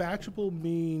 Dispatchable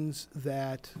means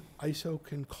that ISO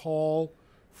can call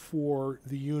for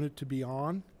the unit to be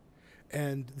on,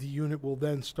 and the unit will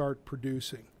then start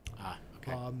producing. Ah,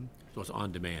 okay. So it's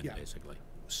on demand, yeah. basically.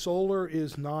 Solar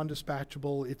is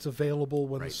non-dispatchable. It's available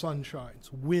when Right. the sun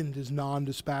shines. Wind is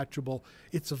non-dispatchable.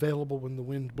 It's available when the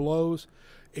wind blows.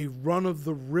 A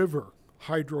run-of-the-river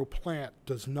hydro plant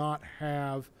does not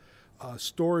have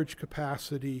storage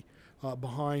capacity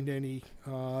behind any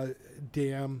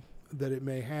dam that it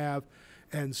may have,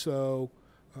 and so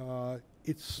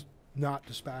it's not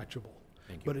dispatchable.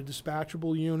 Thank you. But a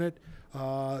dispatchable unit,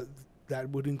 that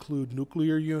would include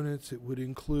nuclear units, it would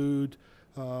include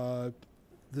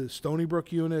the Stony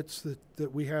Brook units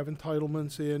that we have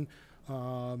entitlements in,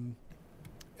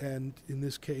 and in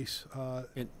this case,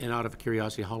 And out of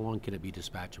curiosity, how long can it be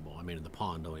dispatchable? I mean, the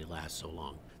pond only lasts so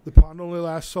long. the pond only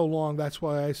lasts so long, that's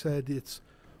why I said it's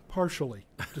partially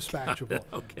dispatchable.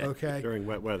 Okay. During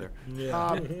wet weather.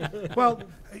 Well,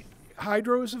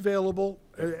 hydro is available,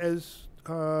 as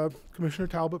Commissioner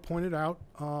Talbot pointed out,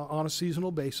 on a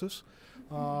seasonal basis.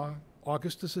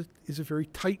 August is a very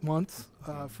tight month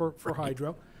for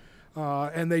hydro,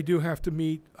 and they do have to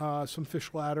meet some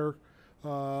fish ladder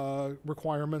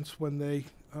requirements when they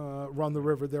run the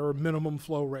river. There are minimum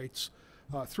flow rates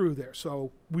through there,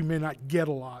 so we may not get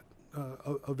a lot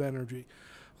of energy.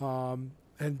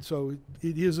 And so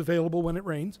it is available when it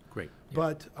rains. Great. Yeah.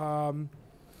 But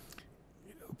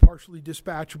partially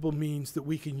dispatchable means that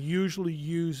we can usually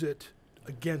use it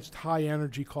against high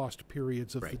energy cost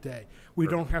periods of the Right. day. We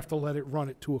don't have to let it run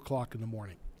at 2 o'clock in the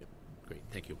morning. Great,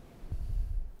 thank you.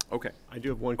 Okay. I do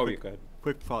have one Oh, quick, yeah, go ahead.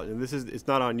 quick follow, and it's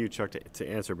not on you, Chuck, to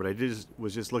answer, but I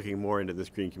was just looking more into this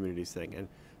green communities thing. And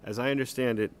as I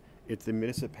understand it, it's the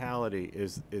municipality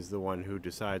is the one who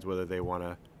decides whether they want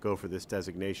to go for this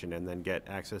designation and then get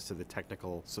access to the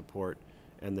technical support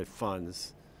and the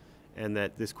funds. And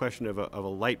that this question of a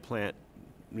light plant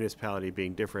municipality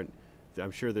being different,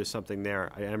 I'm sure there's something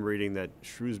there. I am reading that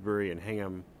Shrewsbury and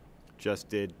Hingham just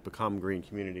did become green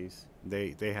communities.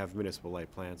 They have municipal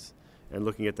light plants. And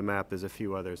looking at the map, there's a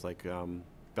few others like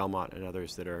Belmont and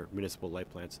others that are municipal light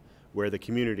plants where the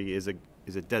community is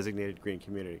a designated green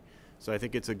community. So I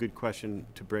think it's a good question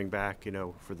to bring back,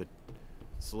 for the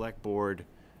select board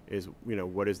is,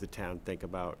 what does the town think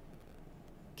about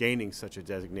gaining such a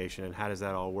designation and how does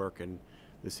that all work? And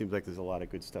this seems like there's a lot of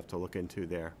good stuff to look into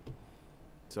there.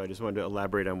 So I just wanted to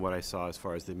elaborate on what I saw as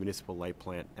far as the municipal light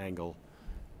plant angle,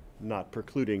 not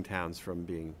precluding towns from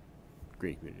being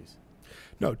green communities.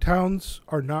 No, towns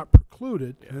are not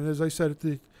precluded. Yeah. And as I said at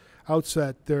the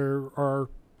outset, there are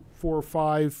 4 or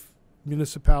 5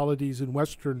 municipalities in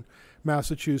western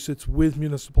Massachusetts with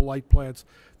municipal light plants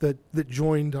that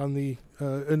joined on the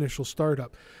initial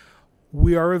startup.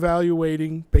 We are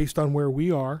evaluating, based on where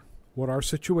we are, what our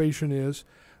situation is,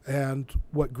 and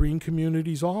what Green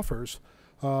Communities offers,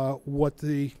 what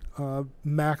the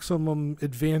maximum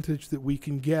advantage that we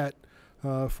can get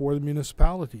for the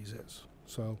municipalities is.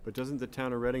 So, But doesn't the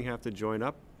town of Reading have to join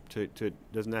up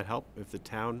doesn't that help if the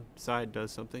town side does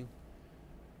something?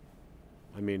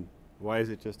 I mean, why is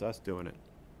it just us doing it?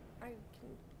 I can,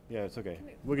 Yeah, it's okay. can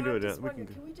We can do I'm it. just We wondering,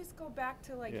 can. can we just go back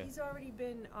to, like, Yeah. he's already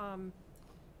been,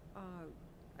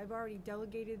 I've already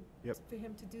delegated Yep. for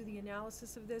him to do the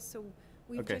analysis of this, so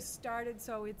we've Okay. just started,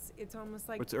 so it's almost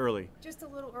like It's early. just a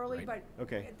little early, Right. but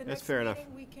Okay, at the that's next fair enough.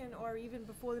 meeting, we can, or even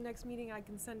before the next meeting, I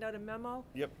can send out a memo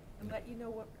Yep. and let you know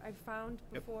what I found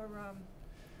Yep. before,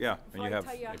 Yeah, and before you I have.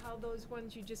 tell you how those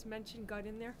ones you just mentioned got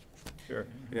in there. Sure.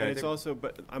 Yeah, And I it's think- also,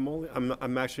 but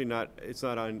I'm actually not, it's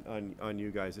not on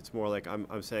you guys. It's more like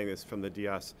I'm saying this from the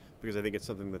DS because I think it's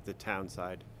something that the town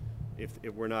side, if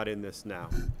we're not in this now,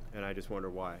 and I just wonder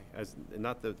why,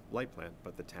 not the light plant,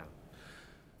 but the town.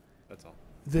 That's all.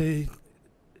 the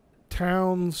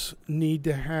towns need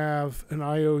to have an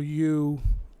IOU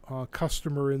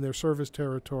customer in their service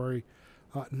territory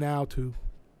now to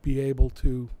be able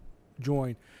to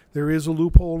join. There is a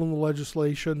loophole in the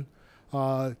legislation.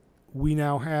 We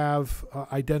now have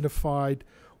identified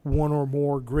one or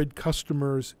more grid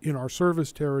customers in our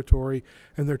service territory,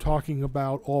 and they're talking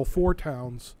about all 4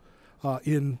 towns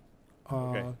in.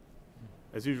 Okay.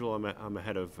 As usual, I'm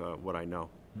ahead of what I know.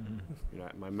 You know,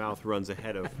 my mouth runs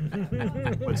ahead of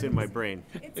what's in my brain.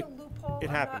 It's a loophole. It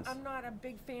happens. I'm not a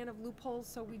big fan of loopholes,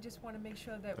 so we just want to make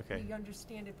sure that Okay. we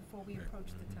understand it before we approach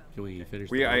the town. Can we finish?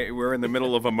 We're in the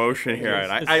middle of a motion here, and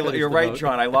Let's finish you're the right, vote.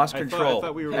 John, I lost I thought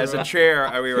control. we were, As a chair,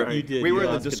 we were, You did, we you were in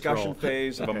the lost discussion control.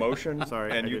 phase of a motion,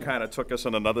 Sorry, and I you didn't- kind of took us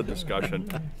in another discussion,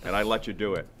 and I let you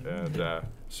do it. And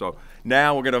so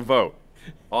now we're going to vote.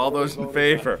 All those in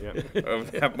favor Yep.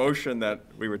 of that motion that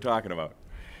we were talking about?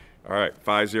 All right,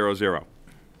 5-0-0.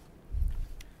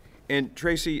 And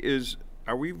Tracy,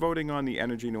 are we voting on the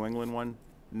Energy New England one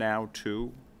now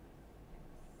too?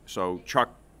 So Chuck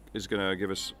is going to give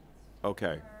us,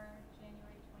 okay. For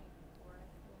January 24th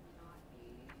will not be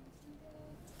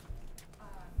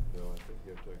included. No, I think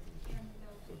you're talking And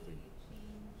there'll be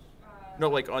change, No,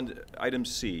 like on item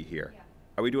C here. Yeah.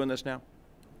 Are we doing this now?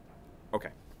 Okay.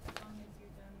 as long as you're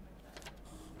done with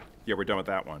that. Yeah, we're done with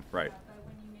that one, right. But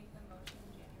when you make the motion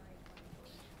January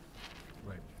 24th,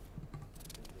 Right.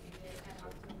 it at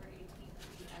October 18th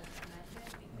be as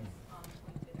amended, because Tom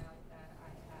pointed out that I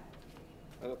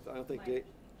had I don't think Like- Dave,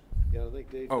 yeah, I don't think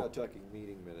Dave's Oh. not talking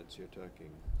meeting minutes, you're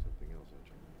talking something else, aren't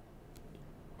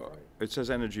you? Right. It says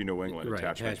Energy New England, Right,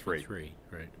 attachment attachment 3.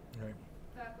 3, right. Right.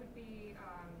 that would be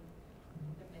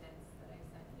the minutes that I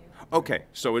sent you. Okay,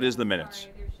 so it is the minutes.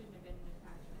 Sorry, there shouldn't have been an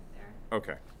attachment there.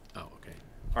 Okay. Oh, okay.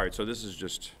 All right, so this is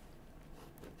just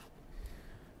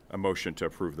a motion to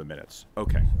approve the minutes.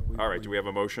 Okay. All right, do we have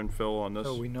a motion, Phil, on this?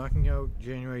 So we knocking out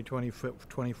January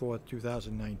 24th,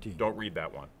 2019? Don't read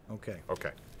that one. Okay.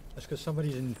 Okay. That's because somebody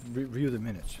didn't review the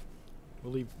minutes.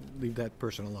 We'll leave that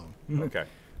person alone. Okay.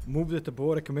 Move that the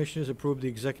Board of Commissioners approve the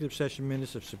executive session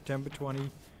minutes of September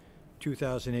 20,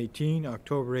 2018,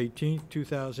 October 18th,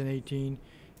 2018,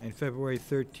 and February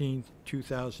 13th,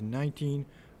 2019,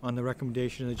 on the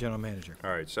recommendation of the General Manager.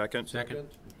 All right, second? Second.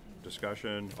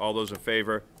 Discussion. All those in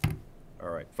favor? All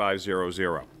right,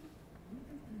 5-0-0.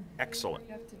 Excellent.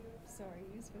 You have to, sorry,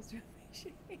 you're supposed to.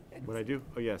 What I do?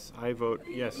 Oh, yes, I vote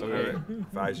yes. All in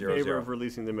right, favor of 5-0-0.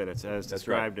 releasing the minutes as That's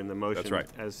right. described in the motion. right.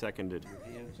 As seconded.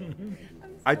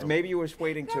 Maybe you was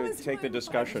waiting to was take the fine.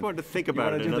 discussion. Just wanted to think You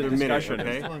about wanna it do the another minute, discussion.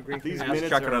 okay? These Ask minutes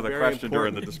Chuck are another very question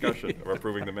during the important. discussion of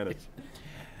approving the minutes.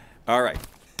 All right.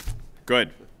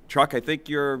 Good. Chuck, I think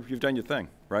you've done your thing,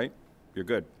 right? You're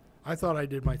good. I thought I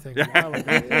did my thing a while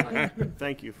ago.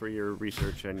 Thank you for your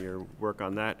research and your work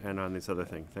on that and on this other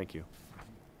thing. Thank you.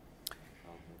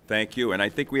 Thank you. And I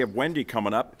think we have Wendy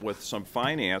coming up with some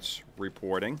finance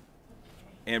reporting.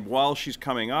 And while she's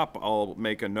coming up, I'll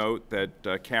make a note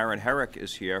that Karen Herrick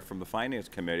is here from the Finance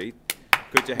Committee.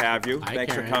 Good to have you. Hi,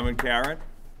 Thanks for Karen. coming, Karen.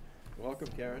 Welcome,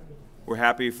 Karen. We're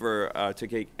happy to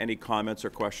take any comments or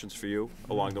questions for you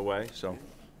along the way, so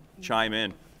chime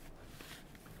in.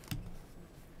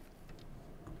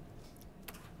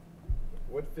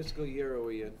 What fiscal year are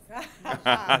we in?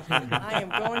 I am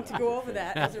going to go over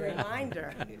that as a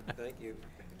reminder. Thank you.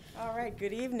 All right,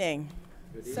 good evening.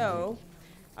 So,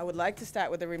 I would like to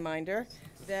start with a reminder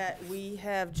that we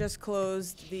have just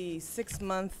closed the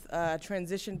 6-month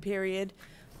transition period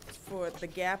for the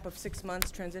gap of 6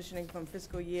 months transitioning from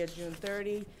fiscal year June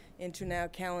 30 into now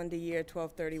calendar year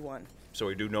 12/31. So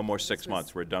we do no more 6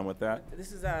 months. We're done with that?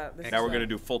 This is Now we're going to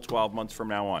do full 12 months from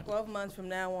now on. 12 months from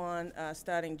now on,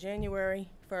 starting January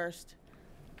 1st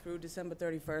through December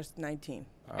 31st, 19.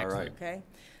 All right. Okay?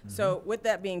 So with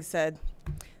that being said,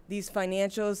 these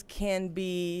financials can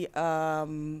be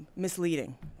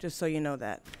misleading, just so you know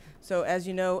that. So as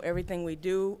you know, everything we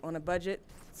do on a budget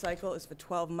cycle is for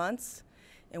 12 months.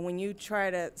 And when you try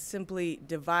to simply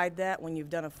divide that, when you've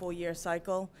done a full year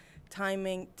cycle,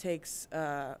 timing takes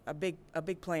a big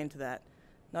play into that.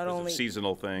 Not Because of only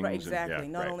seasonal things. Right, and- exactly.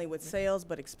 yeah, Not right. only with sales,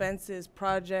 but expenses,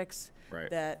 projects Right.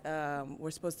 that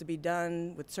were supposed to be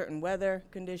done with certain weather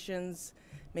conditions,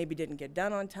 maybe didn't get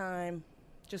done on time.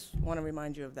 Just want to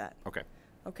remind you of that. Okay.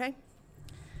 Okay?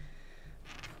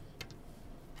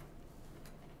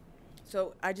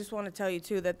 So I just want to tell you,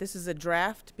 too, that this is a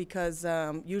draft because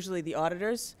usually the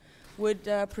auditors would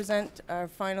present our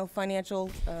final financial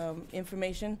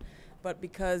information, but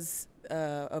because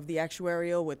of the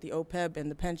actuarial with the OPEB and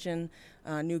the pension,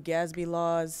 new GASB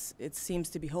laws, it seems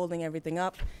to be holding everything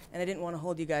up, and I didn't want to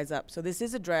hold you guys up. So this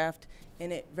is a draft,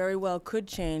 and it very well could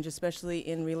change, especially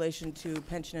in relation to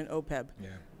pension and OPEB.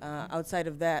 Yeah. Outside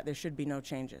of that, there should be no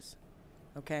changes.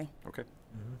 Okay? Okay.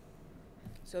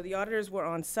 So the auditors were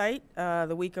on site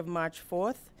the week of March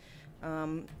 4th.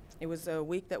 It was a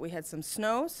week that we had some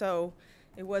snow, so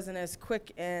it wasn't as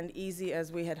quick and easy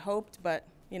as we had hoped, but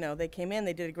You know, they came in,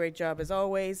 they did a great job as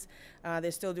always.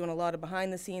 They're still doing a lot of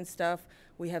behind-the-scenes stuff.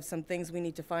 We have some things we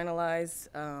need to finalize,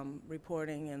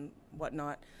 reporting and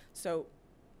whatnot. So,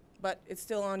 but it's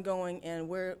still ongoing, and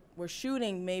we're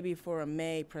shooting maybe for a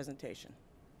May presentation,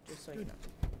 just so you know.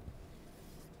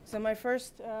 So my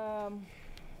first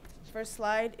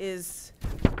slide is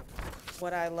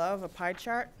what I love, a pie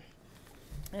chart.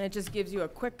 And it just gives you a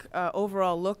quick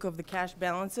overall look of the cash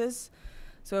balances.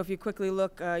 So if you quickly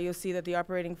look, you'll see that the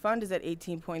operating fund is at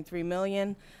 18.3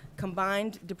 million.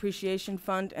 Combined depreciation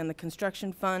fund and the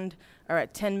construction fund are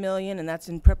at 10 million, and that's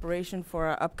in preparation for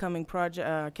our upcoming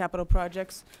capital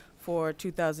projects for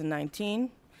 2019.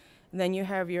 And then you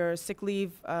have your sick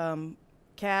leave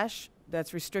cash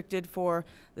that's restricted for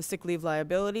the sick leave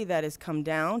liability. That has come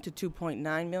down to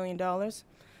 $2.9 million. And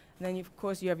then, of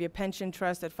course, you have your pension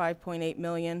trust at 5.8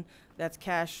 million. That's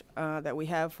cash that we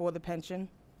have for the pension.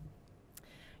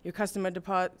 Your customer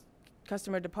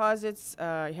deposits,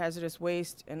 hazardous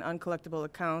waste, and uncollectible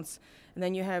accounts. And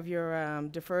then you have your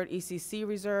deferred ECC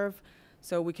reserve.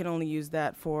 So we can only use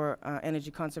that for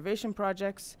energy conservation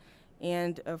projects.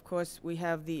 And, of course, we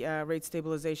have the rate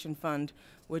stabilization fund,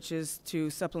 which is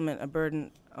to supplement a burden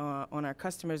on our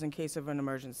customers in case of an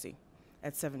emergency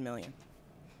at 7 million.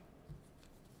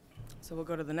 So we'll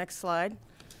go to the next slide.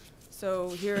 So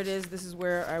here it is. This is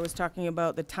where I was talking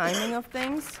about the timing of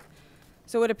things.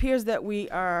 So it appears that we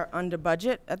are under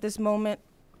budget at this moment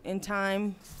in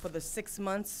time for the 6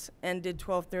 months ended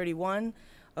 12/31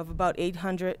 of about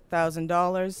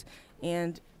 $800,000.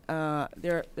 And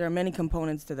there are many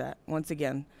components to that. Once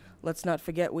again, let's not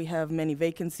forget we have many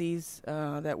vacancies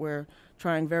that we're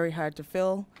trying very hard to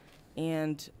fill.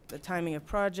 And the timing of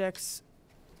projects,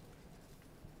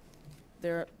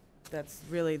 that's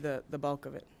really the bulk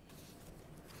of it.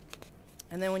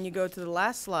 And then when you go to the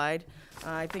last slide,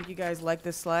 I think you guys like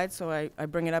this slide, so I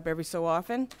bring it up every so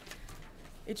often.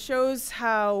 It shows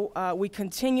how we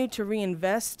continue to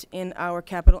reinvest in our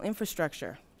capital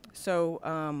infrastructure. So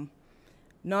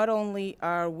not only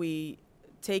are we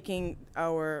taking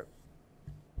our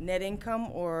net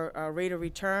income or our rate of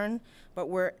return, but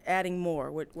we're adding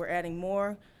more. We're adding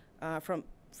more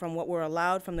from what we're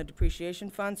allowed from the depreciation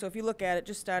fund. So if you look at it,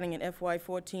 just starting in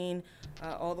FY14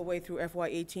 all the way through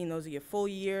FY18, those are your full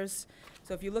years.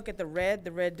 So if you look at the red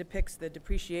depicts the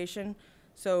depreciation.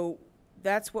 So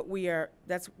that's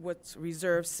what's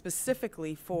reserved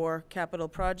specifically for capital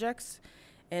projects.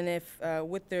 And if,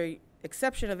 with the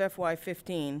exception of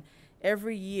FY15,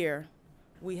 every year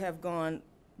we have gone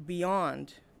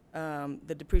beyond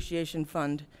the depreciation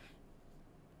fund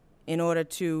in order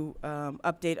to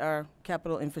update our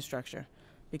capital infrastructure,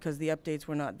 because the updates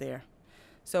were not there.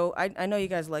 So I know you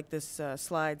guys like this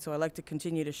slide, so I like to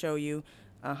continue to show you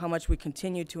how much we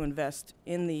continue to invest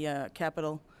in the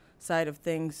capital side of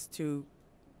things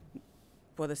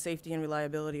for the safety and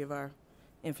reliability of our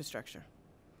infrastructure.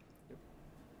 Yep.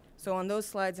 So on those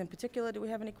slides in particular, do we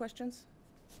have any questions?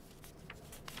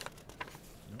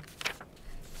 No.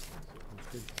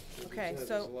 Okay, so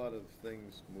there's a lot of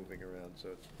things moving around, so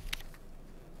it's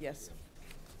yes.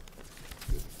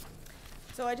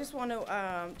 So I just want to,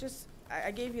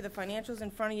 I gave you the financials in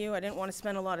front of you. I didn't want to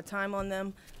spend a lot of time on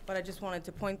them, but I just wanted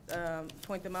to point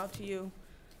them out to you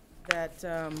that,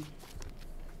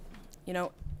 you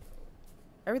know,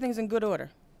 everything's in good order.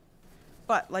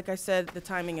 But like I said, the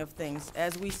timing of things.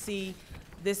 As we see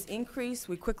this increase,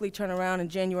 we quickly turn around in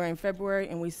January and February,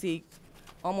 and we see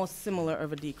almost similar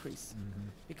of a decrease. Mm-hmm.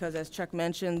 Because as Chuck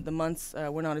mentioned, the months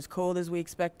were not as cold as we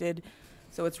expected.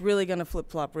 So it's really going to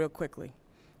flip-flop real quickly,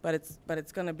 but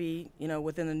it's going to be, you know,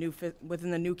 within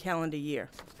the new calendar year.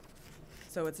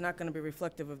 So it's not going to be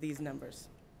reflective of these numbers.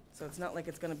 So it's not like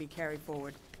it's going to be carried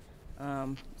forward.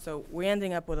 So we're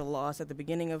ending up with a loss at the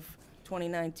beginning of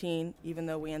 2019, even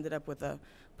though we ended up with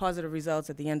positive results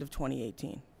at the end of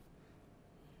 2018.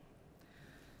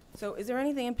 So is there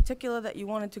anything in particular that you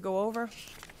wanted to go over?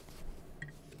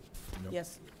 Nope.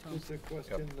 Yes, Tom. just a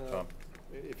question, Tom.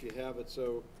 if you have it,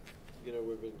 so, you know,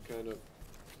 we've been kind of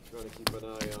trying to keep an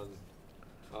eye on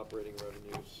operating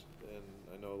revenues, and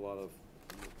I know a lot of,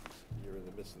 you're in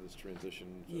the midst of this transition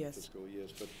for Yes. fiscal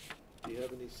years, but do you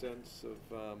have any sense of,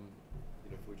 you know,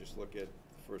 if we just look at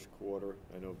the first quarter,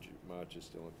 I know March is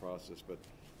still in process, but,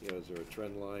 you know, is there a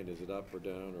trend line? Is it up or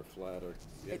down or flat, or?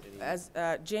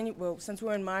 Well, since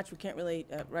we're in March, we can't really,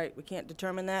 we can't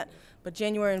determine that. But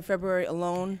January and February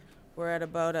alone, we're at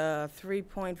about a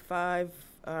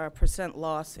 3.5%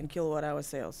 loss in kilowatt-hour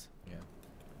sales. Yeah.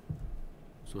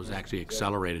 So it's actually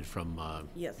accelerated from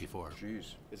Yes. before.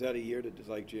 Jeez. Is that a year to,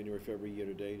 like January, February, year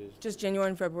to date is? Just January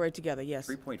and February together, yes.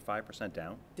 3.5%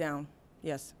 down? Down,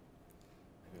 yes.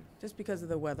 just because of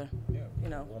the weather, Yeah. you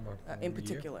know, warmer in year.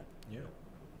 particular. Yeah.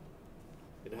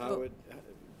 And how would,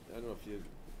 I don't know if you'd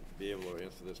be able to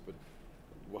answer this, but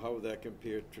how would that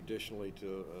compare traditionally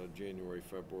to January,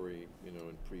 February, you know,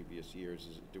 in previous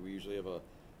years? Do we usually have a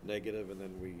negative and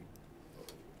then we?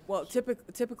 Well,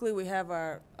 typically we have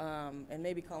our, and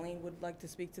maybe Colleen would like to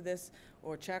speak to this,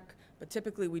 or Chuck, but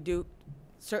typically we do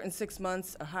certain 6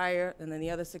 months are higher, and then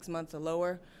the other 6 months are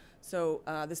lower. So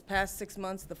this past 6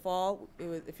 months, the fall,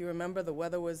 if you remember, the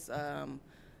weather was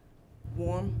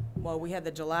warm. Well, we had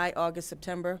the July, August,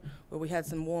 September, where we had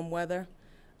some warm weather.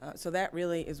 So that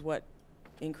really is what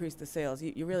increased the sales.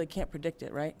 You really can't predict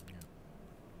it, right?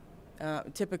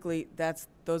 Typically,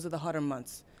 those are the hotter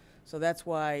months. So that's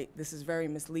why this is very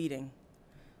misleading,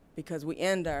 because we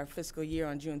end our fiscal year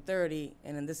on June 30,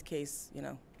 and in this case, you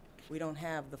know, we don't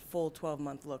have the full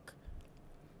 12-month look.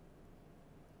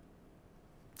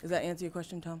 Does that answer your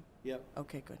question, Tom? Yep.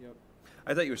 Okay, good. Yep.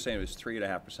 I thought you were saying it was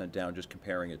 3.5% down, just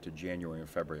comparing it to January and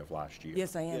February of last year.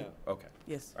 Yes, I am. Yeah. Okay.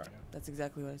 Yes, All right. that's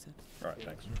exactly what I said. All right,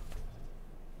 thanks.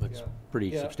 That's Yeah. pretty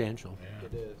Yeah. substantial.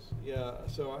 It is, yeah,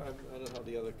 so I don't know how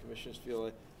the other commissioners feel.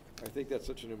 I think that's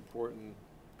such an important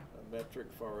metric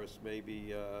for us,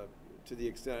 maybe to the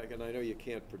extent, and I know you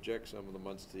can't project some of the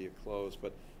months till you close,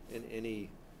 but in any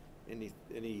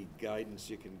guidance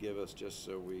you can give us, just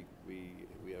so we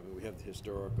have the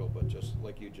historical, but just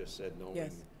like you just said, knowing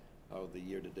Yes. how the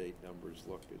year-to-date numbers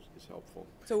look is helpful.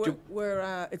 So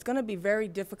it's going to be very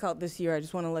difficult this year. I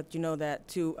just want to let you know that,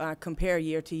 to compare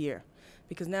year to year,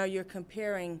 because now you're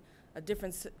comparing a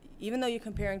different. Even though you're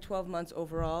comparing 12 months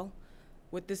overall,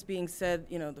 with this being said,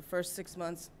 you know, the first 6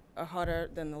 months are hotter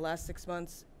than the last 6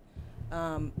 months.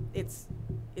 It's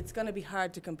going to be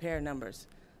hard to compare numbers.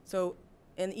 So,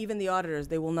 and even the auditors,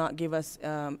 they will not give us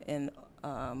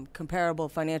comparable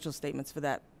financial statements for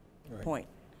that point.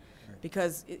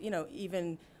 Because, you know,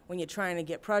 even when you're trying to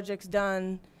get projects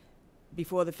done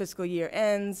before the fiscal year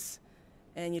ends,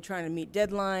 and you're trying to meet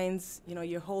deadlines, you know,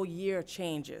 your whole year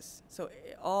changes. So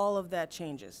all of that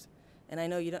changes. And I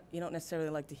know you don't necessarily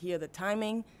like to hear the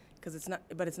timing, because it's not,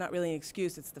 but it's not really an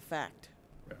excuse, it's the fact.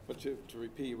 But to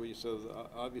repeat what you said,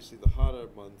 obviously the hotter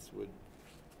months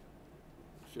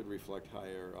should reflect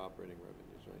higher operating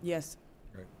revenues, right? Yes.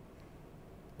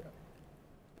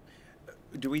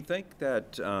 Do we think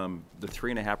that the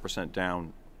 3.5%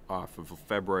 down off of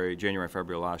January,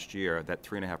 February last year, that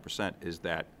 3.5%, is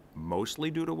that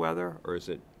mostly due to weather, or is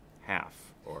it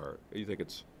half? Or you think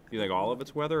all of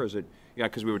it's weather? Or is it, yeah,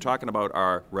 because we were talking about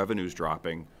our revenues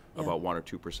dropping about 1 or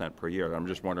 2% per year. I'm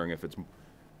just wondering if it's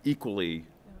equally,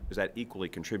 is that equally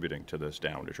contributing to this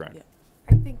downward trend? Yeah.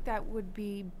 I think that would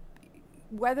be,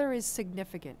 weather is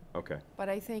significant, Okay. but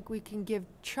I think we can give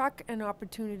Chuck an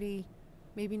opportunity,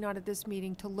 maybe not at this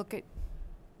meeting, to look at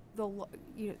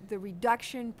the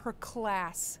reduction per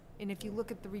class. And if you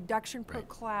look at the reduction per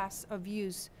class of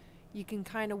use, you can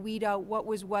kind of weed out what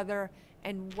was weather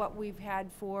and what we've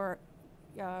had for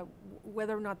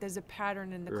whether or not there's a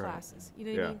pattern in the classes. You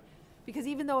know what I mean? Because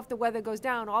even though if the weather goes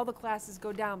down, all the classes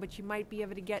go down, but you might be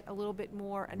able to get a little bit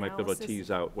more analysis. Might be able to tease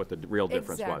out what the real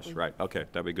difference Exactly. was. Right, okay,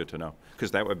 that'd be good to know.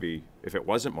 Because that would be, if it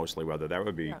wasn't mostly weather, that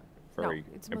would be Yeah. very No,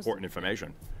 it's mostly- important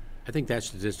information. I think that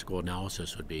statistical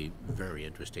analysis would be very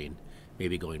interesting,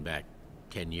 maybe going back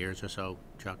 10 years or so,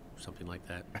 Chuck, something like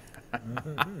that.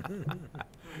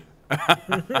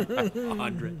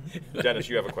 100. Dennis,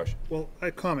 you have a question? Well, I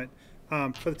comment.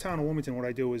 For the town of Wilmington, what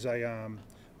I do is I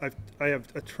have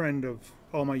a trend of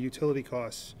all my utility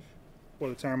costs,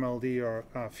 whether it's RMLD or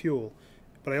fuel,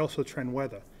 but I also trend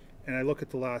weather. And I look at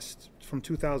the last, from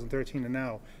 2013 to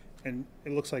now, and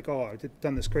it looks like, oh, I've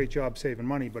done this great job saving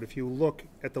money, but if you look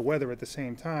at the weather at the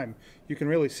same time, you can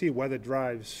really see weather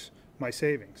drives my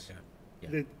savings.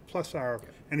 Plus our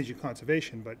energy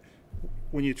conservation, but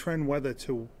when you trend weather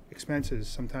to expenses,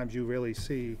 sometimes you really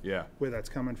see where that's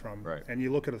coming from. Right. And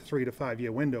you look at a 3 to 5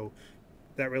 year window,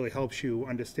 that really helps you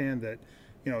understand that,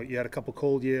 you know, you had a couple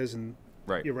cold years and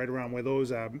you're right around where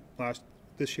those are.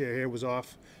 This year here was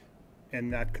off,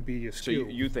 and that could be your So skew.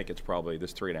 you think it's probably,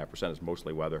 this 3.5% is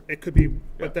mostly weather? It could be,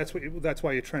 but that's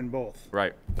why you trend both.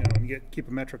 Right. You know, and you keep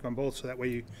a metric on both, so that way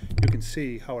you can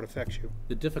see how it affects you.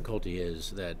 The difficulty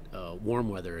is that warm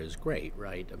weather is great,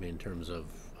 right? I mean, in terms of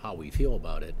how we feel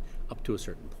about it, up to a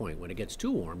certain point. When it gets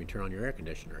too warm, you turn on your air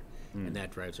conditioner, and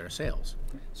that drives our sales.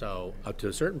 So up to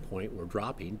a certain point, we're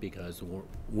dropping because the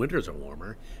winters are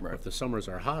warmer. Right. If the summers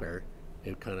are hotter,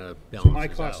 it kind of balances So my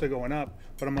costs out. are going up,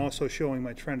 but I'm also showing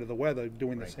my trend of the weather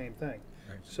doing the same thing.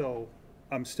 So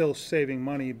I'm still saving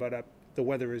money, but the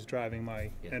weather is driving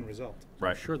my end result. I'm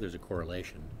Right. sure there's a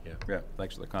correlation, yeah. Yeah,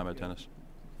 thanks for the comment, Dennis.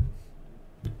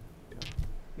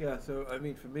 Yeah, so, I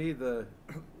mean, for me, the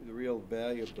real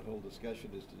value of the whole discussion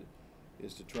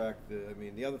is to track I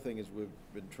mean, the other thing is we've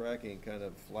been tracking kind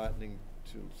of flattening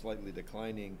to slightly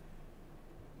declining,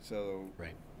 so.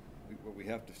 Right. What we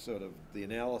have to sort of, the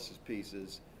analysis piece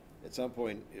is, at some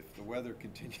point, if the weather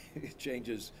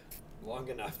changes long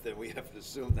enough, then we have to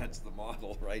assume that's the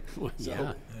model, right? Well, So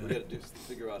yeah. we gotta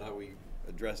figure out how we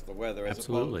address the weather. as opposed-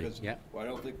 Absolutely, 'cause yeah. What I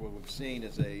don't think what we've seen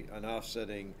is an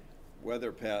offsetting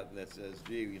weather pattern that says,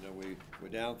 gee, you know, we're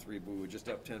down 3, but we're just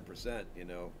up 10%, you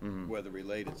know, weather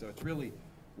related. So it's really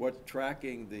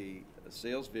tracking the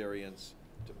sales variance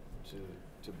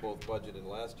to both budget and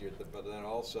last year, but then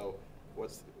also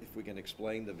if we can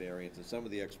explain the variance. And some of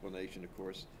the explanation, of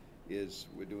course, is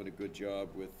we're doing a good job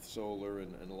with solar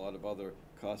and a lot of other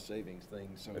cost savings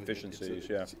things. So Efficiencies,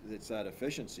 yeah. It's that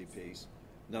efficiency piece.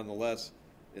 Nonetheless,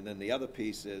 and then the other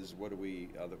piece is what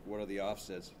are the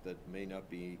offsets that may not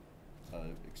be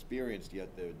experienced yet?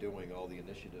 They're doing all the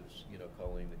initiatives, you know,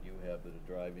 Colleen, that you have that are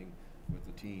driving with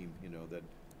the team, you know, that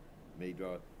may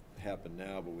not happen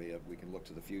now, but we can look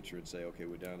to the future and say, okay,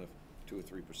 we're down to 2 or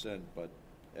 3%, but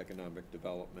economic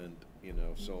development, you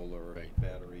know, solar, Right.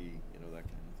 battery, you know, that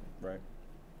kind of thing. Right.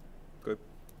 Good.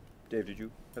 Dave, did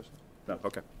you have some? No,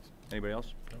 okay. Anybody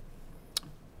else?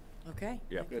 Okay.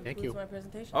 Yeah. That Thank you. concludes my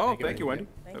presentation. Oh, thank you, Wendy.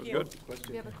 Thank That was you. good.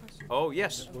 Question? We have a question. Oh,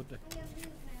 yes, Go there.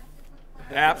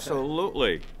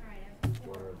 absolutely.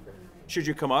 Should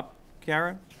you come up,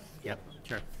 Karen? Yep,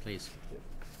 sure, please.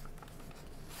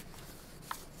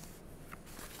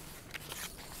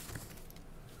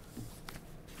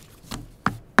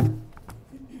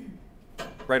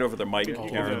 Right over the mic, Over the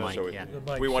Karen. mic, so yeah. The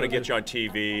mic, we want to so get you on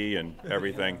TV and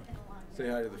everything. Say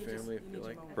hi to the family if you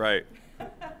like. Right. And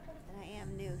I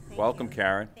am new. Thank Welcome, you.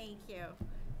 Karen. Thank you.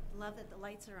 Love that the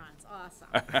lights are on. It's awesome.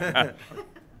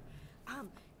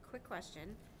 Quick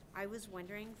question. I was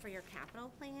wondering for your capital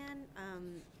plan,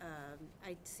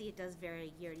 I see it does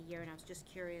vary year to year, and I was just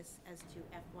curious as to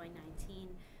FY19.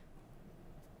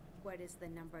 What is the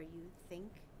number you think?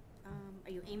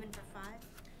 Are you aiming for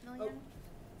 5 million?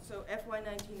 So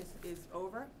FY19 is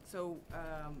over, so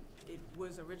it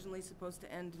was originally supposed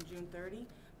to end in June 30,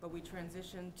 but we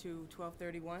transitioned to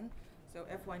 12/31. So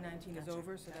FY19 is Gotcha,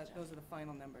 over, so gotcha. those are the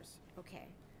final numbers, Okay.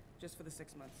 just for the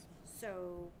 6 months.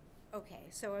 So, okay,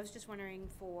 so I was just wondering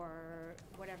for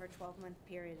whatever 12-month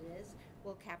period it is,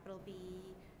 will capital be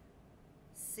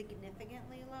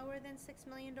significantly lower than $6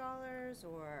 million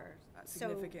or?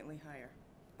 Significantly higher.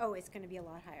 Oh, it's gonna be a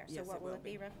lot higher. So Yes, what it will will it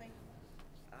be be. roughly?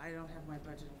 I don't have my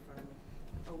budget in front of me.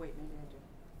 Oh, wait, maybe I do.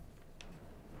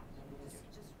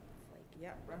 Just like,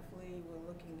 Yeah, roughly, we're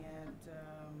looking at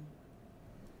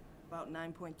about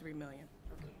 9.3 million.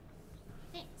 okay.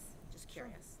 Thanks, just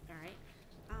curious, all right.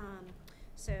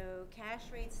 So cash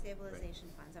rate stabilization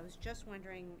funds, I was just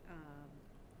wondering,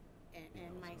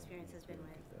 and my experience has been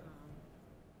with,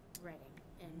 Reading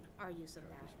and our use of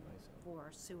that for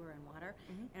sewer and water.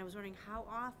 Mhm. And I was wondering, how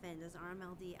often does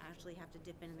RMLD actually have to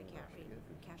dip into the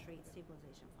cash rate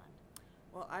stabilization fund?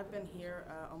 Well, I've been here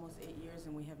almost 8 years,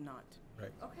 and we have not.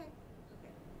 Right. Okay,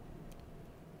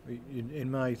 okay,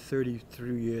 In my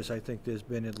 33 years, I think there's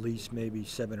been at least maybe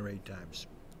 7 or 8 times.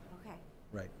 okay.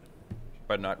 Right.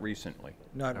 But not recently.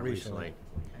 Not Not recently.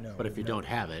 recently. No. But if you don't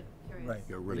have it, Curious. Right.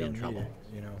 you're you really in don't need trouble.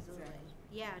 it, you know. Absolutely.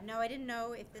 Yeah, no, I didn't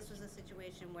know if this was a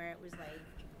situation where it was like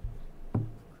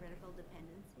critical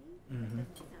dependency. It Mhm.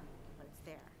 doesn't sound, but it's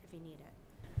there if you need it.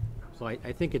 So I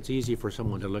think it's easy for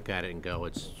someone to look at it and go,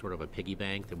 it's sort of a piggy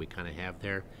bank that we kind of have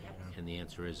there. And the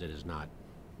answer is, it is not.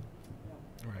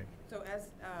 Right. So as,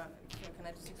 so can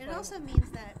I just explain? It also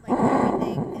means that like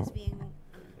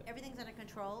everything's under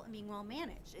control and being well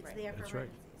managed. It's Right. there for That's right.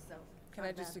 emergencies, so. Can not I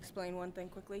a bad just thing. explain one thing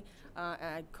quickly?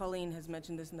 Colleen has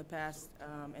mentioned this in the past,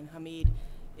 and Hamid,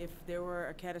 if there were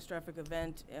a catastrophic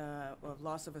event of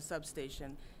loss of a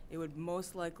substation, it would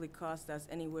most likely cost us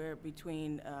anywhere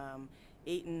between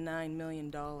 $8 and $9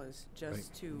 million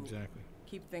just to Exactly.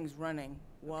 keep things running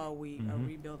while we are Mhm.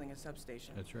 rebuilding a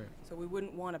substation. That's right. So we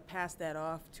wouldn't want to pass that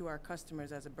off to our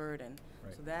customers as a burden.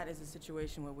 Right. So that is a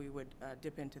situation where we would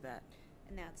dip into that.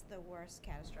 And that's the worst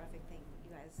catastrophic thing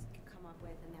you guys can come up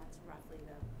with, and that's roughly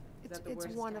the. that the It's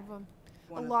worst? one of them.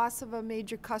 A One of- loss of a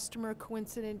major customer,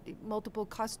 coincident, multiple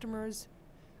customers.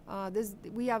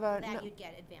 We have a, That you'd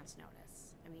get advance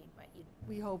notice. I mean, but you'd.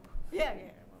 we hope. Yeah,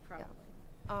 well, probably.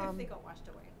 If Um, they got washed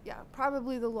away. Yeah,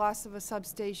 probably the loss of a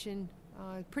substation,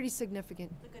 pretty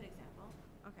significant. It's a good example.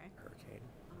 Okay. Hurricane.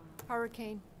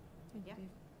 Hurricane. Yeah.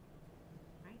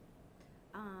 Right.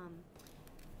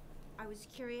 I was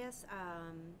curious,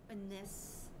 in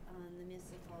this, the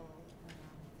municipal,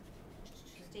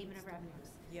 statement of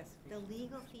revenues, Yes. The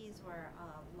legal fees were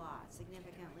a lot,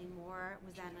 significantly more.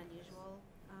 Was that an unusual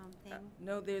thing?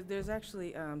 No, there's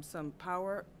actually some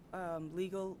power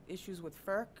legal issues with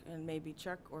FERC, and maybe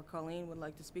Chuck or Colleen would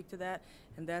like to speak to that,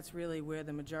 and that's really where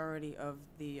the majority of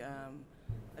the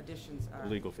additions are.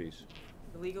 Legal fees.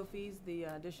 The legal fees, the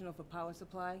additional for power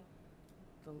supply,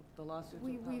 the lawsuits.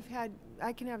 with power- We've had,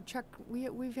 I can have Chuck,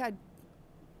 we've had,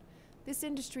 this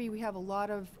industry, we have a lot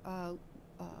of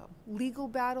legal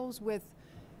battles with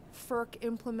FERC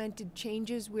implemented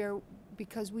changes where,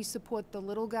 because we support the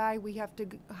little guy, we have to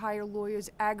hire lawyers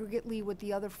aggregately with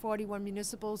the other 41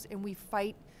 municipals, and we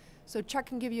fight. So Chuck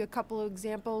can give you a couple of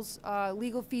examples.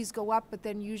 Legal fees go up, but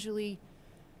then usually,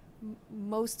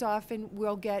 most often,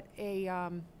 we'll get a,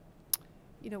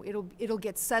 you know, it'll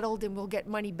get settled and we'll get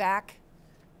money back.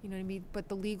 You know what I mean? But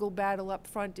the legal battle up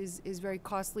front is very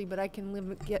costly, but I can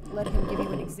let him give you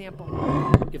an example.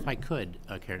 If I could,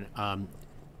 Karen,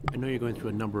 I know you're going through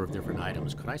a number of different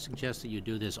items. Could I suggest that you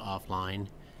do this offline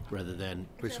rather than,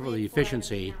 first of all, the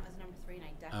efficiency? That was number 3, and I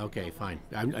definitely Okay, don't fine.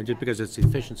 want I'm just because it's the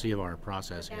efficiency of our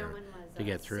process That here one was to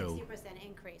get through. 60%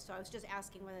 increase, so I was just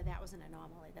asking whether that was an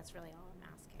anomaly. That's really all I'm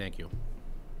asking. Thank you.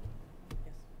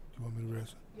 Yes. Do you want me to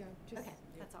raise Yeah, just. Okay,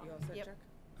 that's all. You all set, Yep. Chuck?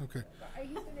 it? Okay.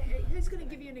 He's gonna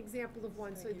give you an example of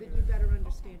one so that you better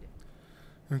understand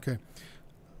it. Okay.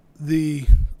 The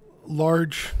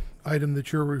large item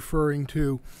that you're referring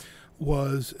to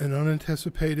was an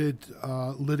unanticipated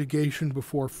litigation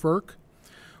before FERC,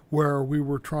 where we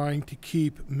were trying to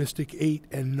keep Mystic 8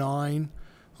 and 9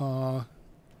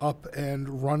 up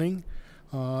and running.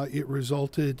 It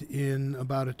resulted in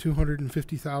about a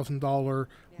 $250,000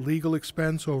 legal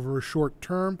expense over a short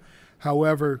term.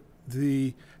 However,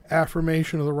 the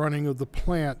affirmation of the running of the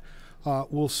plant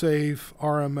will save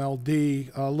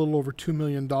RMLD a little over $2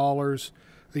 million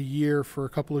a year for a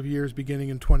couple of years beginning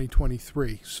in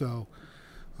 2023. So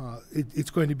it's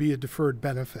going to be a deferred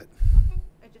benefit.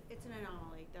 It's an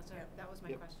anomaly. That was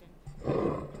my question.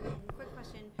 Quick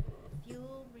question.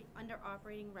 Under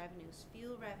operating revenues,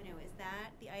 fuel revenue, is that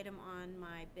the item on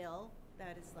my bill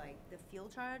that is like the fuel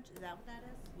charge? Is that what that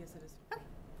is? Yes, it is. Okay.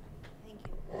 Thank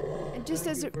you. And just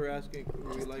as Thank it, you for asking.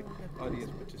 We like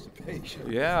audience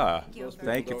participation. Yeah, you. Most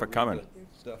thank you people for don't coming. read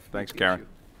the stuff we Thanks, issue. Karen.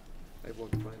 I have one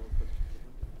final question.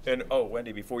 And, oh,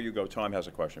 Wendy, before you go, Tom has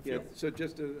a question for Yeah, you. so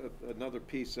just another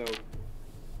piece, so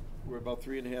we're about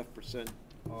 3.5%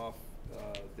 off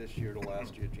this year to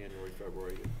last year, January,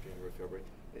 February.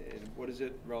 And what is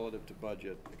it relative to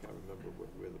budget? I can't remember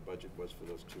where the budget was for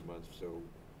those 2 months, so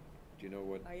do you know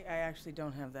what? I actually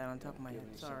don't have that on top of my head,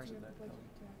 sorry.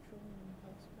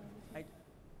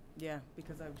 Yeah,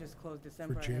 because I've just closed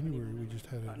December. For I haven't January, even we just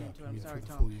had it gotten up. into it. You I'm mean sorry, for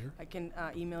the Tom. full year? I can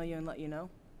email you and let you know.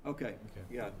 Okay,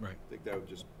 yeah, Right. I think that would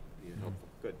just be helpful.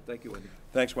 Good, thank you, Wendy.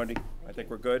 Thanks, Wendy. I think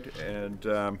we're good. And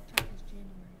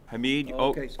Hamid,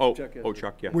 Okay, Chuck has it.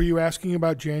 Chuck, yeah. Were you asking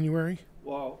about January?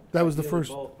 Well, That was the ideally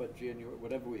first- both, but January,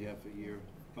 whatever we have for year,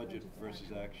 budget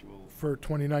versus actual. For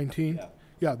 2019? Yeah.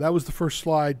 Yeah, that was the first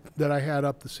slide that I had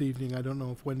up this evening. I don't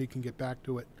know if Wendy can get back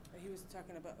to it. He was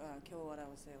talking about kilowatt hour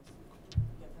sales.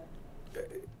 Get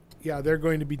that? Yeah, they're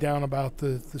going to be down about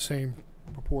the same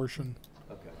proportion,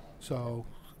 Okay. so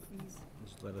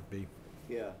Just let it be.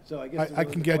 Yeah, so I guess. I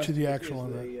can get you the question actual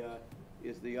on that.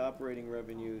 Is the operating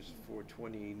revenues for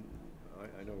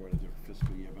I know we're in a different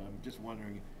fiscal year, but I'm just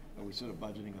wondering, are we sort of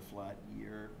budgeting a flat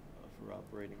year for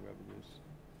operating revenues?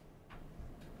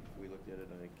 If we looked at it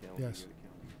on a calendar year Yes. to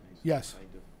calendar year basis? Yes.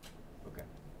 Kind of. Okay,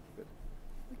 good.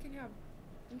 we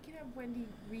can have Wendy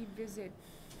revisit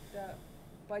the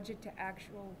budget to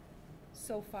actual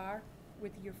so far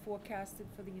with your forecasted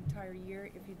for the entire year,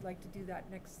 if you'd like to do that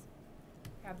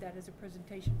have that as a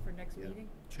presentation for next Yeah. meeting.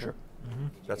 Sure. Did you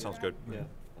That do sounds good. Yeah,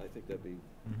 I think that'd be,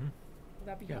 Will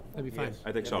that be Yeah, helpful? that'd be fine. Yes.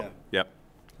 I think so. Yeah. Yep.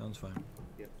 Sounds fine.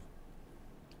 yeah.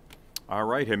 All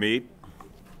right, Hamid.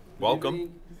 Welcome.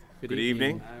 evening. Good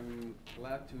evening. I'm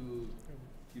glad to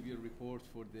give you a report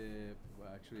for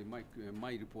actually,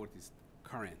 my report is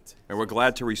current. And we're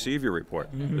glad to receive your report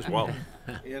as well.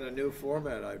 In a new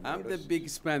format, I've I'm the noticed. big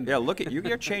spender. Yeah, look at you.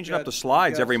 You're changing up the got-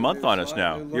 slides you got every some month new on us slides,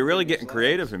 now. new You're really looking getting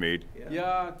creative, slides. Hamid.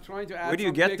 Yeah, trying to add Where do you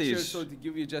some get pictures these? so to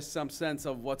give you just some sense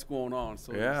of what's going on.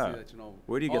 So Yeah. you see that,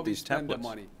 Where do you get how we these spend the templates?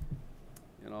 money.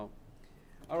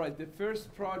 All right, the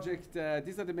first project,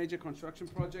 these are the major construction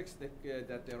projects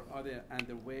that they're either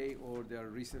underway or they're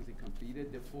recently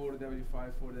completed. The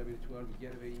 4W5, 4W12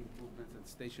 Gateway Improvements at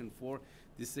Station 4.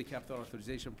 This is the capital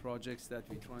authorization projects that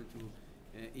we're trying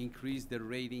to increase the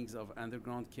ratings of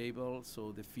underground cable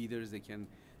so the feeders, they can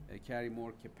carry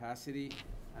more capacity.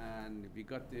 And we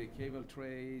got the cable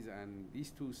trays, and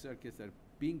these two circuits are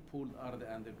being pulled out of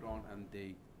the underground, and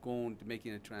they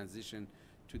making a transition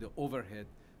to the overhead,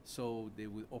 so they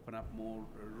will open up more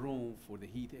room for the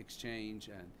heat exchange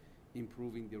and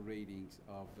improving the ratings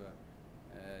of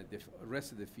the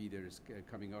rest of the feeders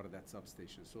coming out of that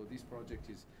substation. So this project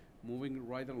is moving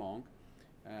right along.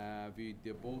 The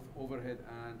both overhead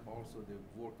and also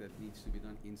the work that needs to be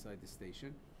done inside the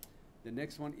station. The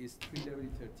next one is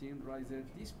 3W13 riser.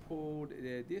 This pole,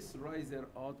 this riser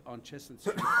out on Chestnut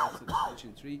Street, outside the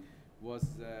station 3, was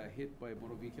hit by a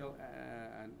motor vehicle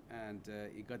and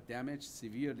it got damaged,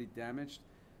 severely damaged.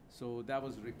 So that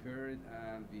was repaired,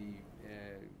 and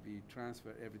we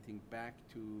transferred everything back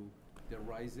to the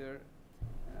riser,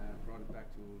 brought it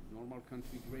back to normal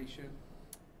configuration.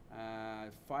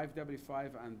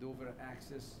 5W5 Andover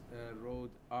Access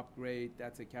Road upgrade,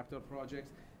 that's a capital project.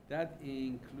 That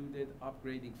included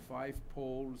upgrading 5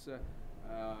 poles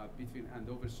between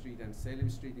Andover Street and Salem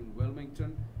Street in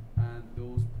Wilmington. And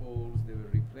those poles, they were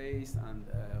replaced, and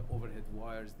overhead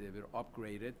wires, they were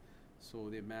upgraded. So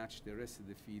they match the rest of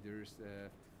the feeders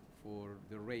for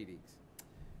the ratings.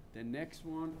 The next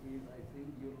one is, I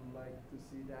think you'll like to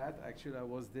see that. Actually, I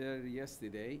was there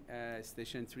yesterday.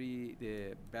 Station 3,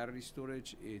 the battery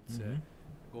storage, it's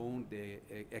going, the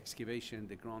excavation,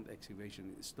 the ground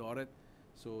excavation started.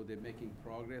 So they're making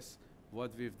progress.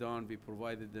 What we've done, we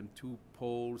provided them 2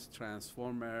 poles,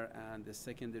 transformer, and the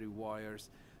secondary wires.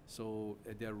 So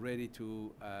they're ready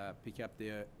to pick up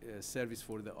their service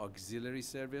for the auxiliary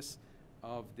service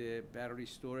of the battery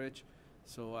storage.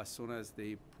 So as soon as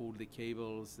they pull the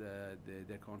cables,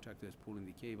 their contractor is pulling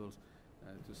the cables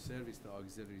to service the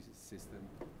auxiliary system,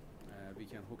 we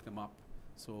can hook them up.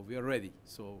 So we are ready.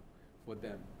 So for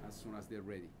them, as soon as they're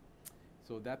ready.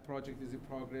 So that project is in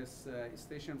progress.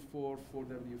 Station 4,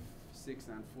 4W6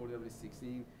 and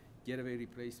 4W16 getaway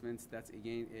replacements. That's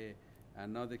again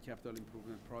another capital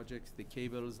improvement project. The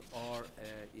cables are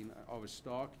in our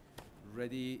stock,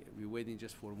 ready. We're waiting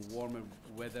just for warmer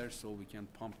weather so we can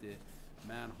pump the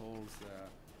manholes,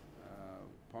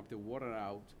 pump the water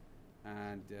out,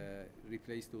 and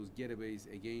replace those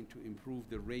getaways again to improve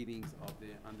the ratings of the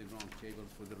underground cable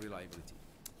for the reliability.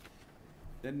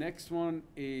 The next one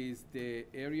is the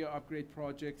area upgrade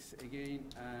projects. Again,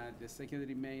 the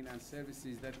secondary main and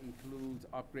services that includes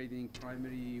upgrading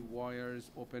primary wires,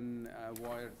 open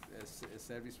wire,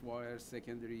 service wires,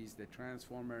 secondaries, the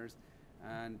transformers,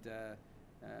 and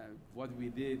what we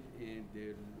did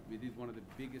we did one of the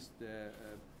biggest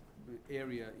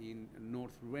area in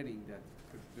North Reading, that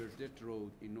Burdett Road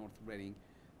in North Reading,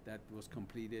 that was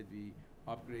completed. We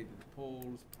upgraded the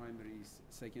poles, primaries,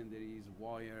 secondaries,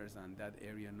 wires, and that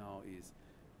area now is,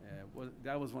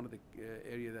 that was one of the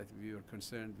area that we were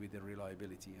concerned with the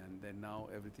reliability, and then now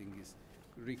everything is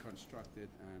reconstructed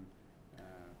and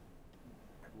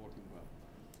working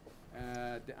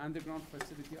well. The underground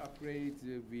facility upgrades,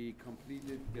 we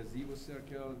completed Gazebo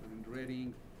Circle in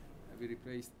Reading. We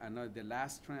replaced the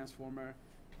last transformer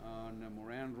on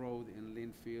Moran Road in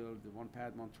Linfield. The one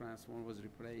pad mount transformer was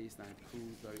replaced, and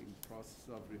crews are in process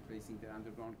of replacing the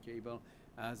underground cable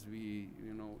as we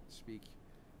speak.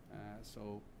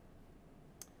 So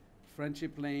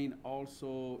Friendship Lane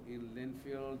also in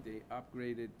Linfield, they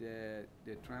upgraded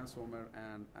the transformer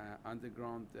and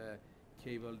underground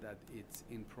cable, that it's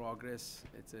in progress.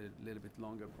 It's a little bit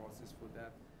longer process for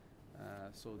that.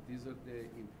 So these are the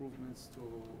improvements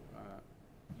to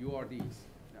URDs,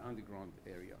 the underground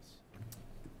areas.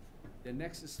 The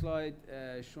next slide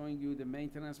showing you the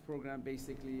maintenance program.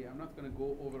 Basically, I'm not going to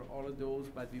go over all of those,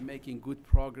 but we're making good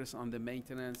progress on the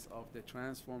maintenance of the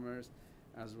transformers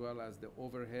as well as the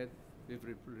overhead. We've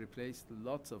replaced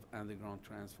lots of underground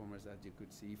transformers, as you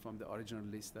could see from the original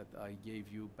list that I gave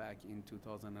you back in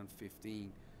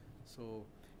 2015. So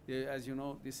as you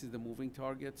know, this is the moving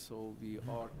target, so we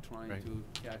are trying to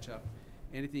catch up.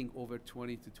 Anything over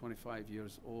 20 to 25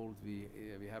 years old, we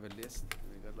have a list.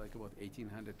 We got like about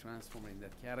 1,800 transformer in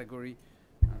that category.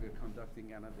 And we're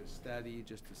conducting another study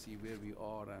just to see where we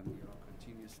are, and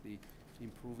continuously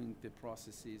improving the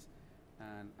processes.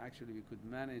 And actually, we could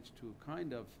manage to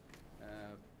kind of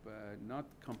not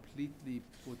completely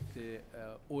put the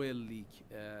oil leak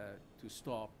to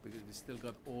stop, because we still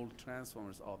got old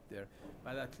transformers out there,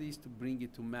 but at least to bring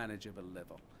it to manageable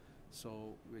level.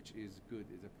 So, which is good,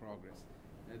 is a progress.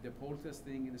 The pole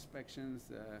testing inspections,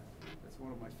 that's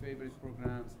one of my favorite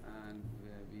programs, and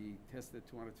we tested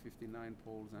 259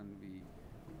 poles, and we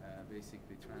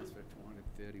basically transferred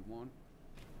 231.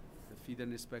 The feeder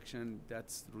inspection,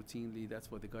 that's routinely,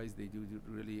 that's what the guys, they do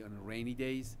really on rainy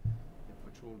days.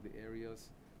 They patrol the areas.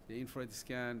 The infrared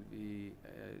scan, we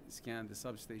scan the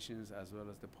substations as well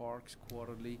as the parks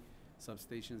quarterly.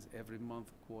 Substations every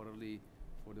month, quarterly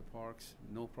for the parks,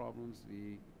 no problems.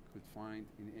 We could find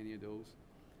in any of those.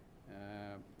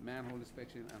 Manhole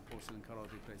inspection and porcelain cutout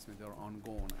replacement are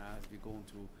ongoing as we go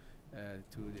into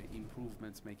to the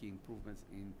improvements, making improvements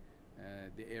in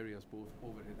the areas both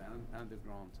overhead and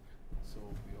underground. So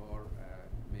we are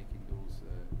making those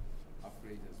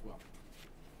upgrades as well.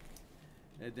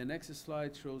 The next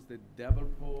slide shows the double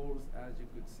poles. As you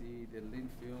could see, the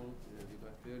Linfield, we've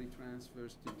got 30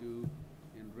 transfers to do.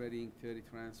 In Reading, 30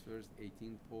 transfers,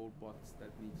 18 pole butts that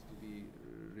needs to be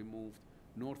removed.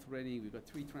 North Reading, we've got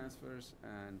 3 transfers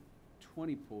and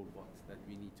 20 pole butts that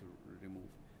we need to remove.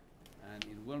 And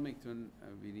in Wilmington,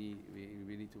 we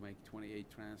need to make 28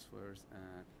 transfers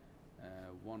and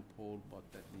 1 pole butt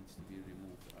that needs to be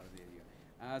removed out of the area.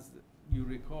 As you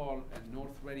recall,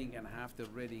 North Reading and half the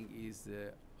Reading is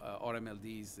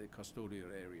RMLD's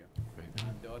custodial area. Right.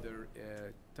 And the other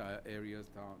areas,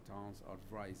 towns are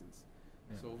Verizon's.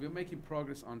 So we're making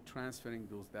progress on transferring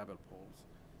those double poles.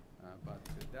 But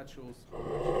that shows how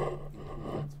much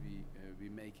improvements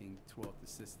we're making throughout the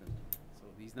system. So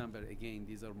these numbers, again,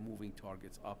 these are moving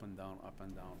targets up and down, up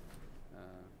and down.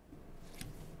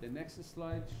 The next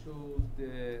slide shows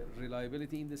the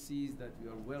reliability indices that we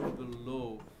are well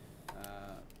below,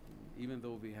 even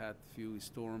though we had few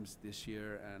storms this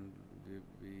year and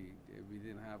we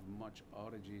didn't have much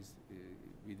outages,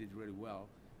 we did really well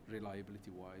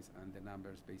reliability-wise, and the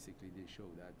numbers basically they show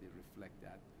that, they reflect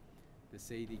that. The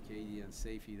SAIDI, KD, and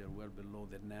SAFE are well below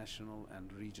the national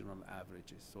and regional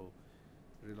averages. So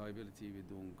reliability, we're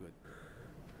doing good.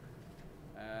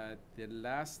 The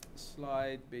last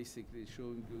slide basically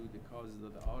showing you the causes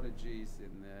of the outages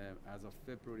in, as of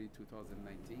February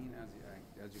 2019. As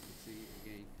you can see,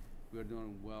 again, we're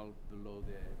doing well below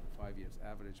the 5 years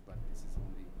average, but this is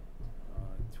only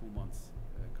 2 months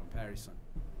comparison.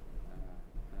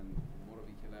 And motor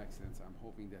vehicle accidents, I'm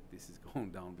hoping that this is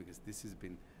going down because this has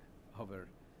been over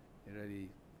already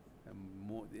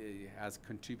has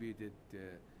contributed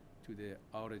to the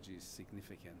outages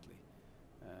significantly.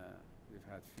 We've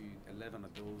had 11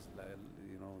 of those,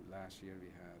 last year we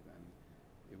had, and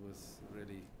it was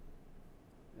really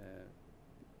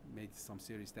made some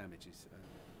serious damages.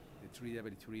 The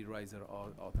 3W3 riser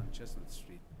out on Chestnut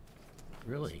Street.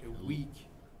 Really? A week.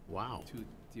 Wow. To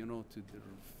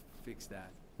fix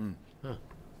that. Huh.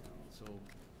 So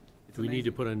it's Do we need to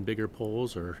amazing. put on bigger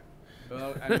poles or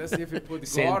Well, unless if you put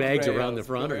sandbags guardrails, around the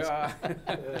front or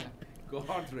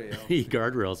guardrails.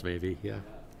 guardrails maybe, yeah.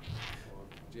 Or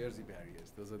jersey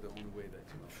barriers. Those are the only way that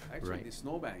Actually, Right. the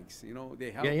snowbanks,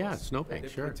 they help Yeah, us. snowbanks,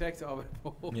 They sure. protect our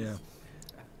poles. Yeah.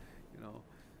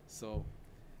 So,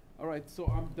 all right. So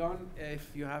I'm done.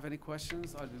 If you have any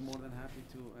questions, I'll be more than happy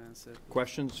to answer.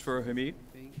 Questions for Hamid?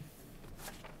 Anything.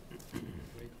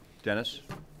 Great. Dennis?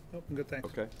 Nope, I'm good, thanks.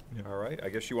 Okay, Yeah. all right. I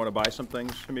guess you want to buy some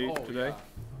things, Hamid, Oh, today? yeah.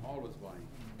 Always buying.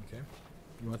 Okay.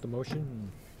 You want the motion?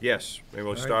 Yes, maybe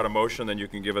we'll All start right. a motion, then you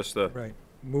can give us the, Right.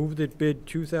 Move that bid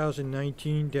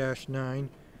 2019-9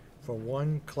 for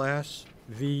one Class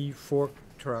V fork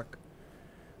truck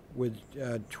with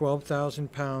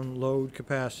 12,000-pound load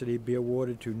capacity be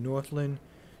awarded to Northland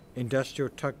Industrial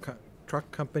Truck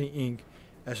Company, Inc.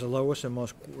 as the lowest and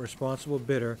most responsible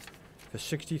bidder for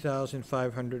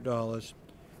 $60,500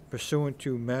 pursuant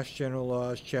to Mass General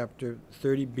Laws, Chapter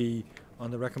 30B,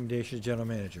 on the recommendation of General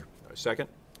Manager. second?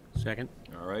 Second?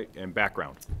 All right, and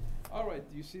background. All right,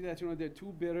 you see that, there are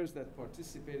 2 bidders that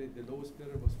participated. The lowest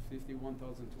bidder was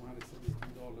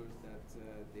 $51,272. That's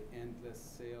the Endless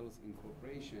Sales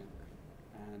Incorporation.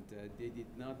 And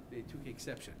they took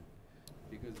exception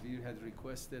because we had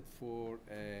requested for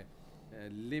a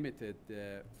limited,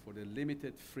 for the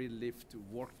limited free lift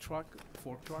fork truck.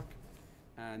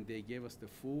 And they gave us the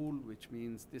full, which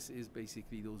means this is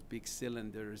basically those big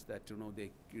cylinders that,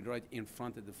 they right in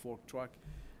front of the fork truck.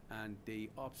 And their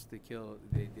obstacle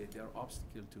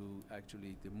to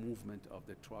actually the movement of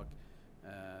the truck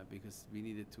because we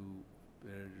needed to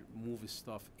move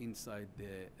stuff inside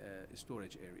the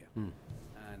storage area.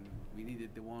 And we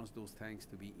needed those tanks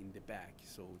to be in the back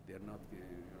so they're not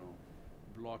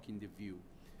blocking the view.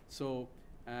 So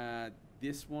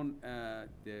this one,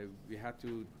 we had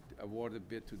to award a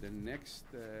bid to the next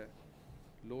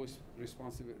lowest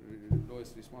responsive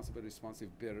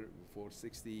bidder for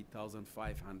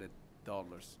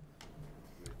 $60,500,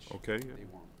 which Okay. they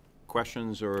want.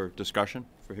 Questions or discussion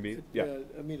for Hamid? Yeah.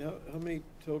 I mean, how many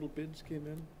total bids came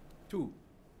in? 2.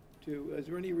 Is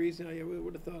there any reason, I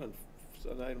would have thought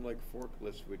an item like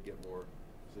forklifts would get more?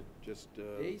 Is it just,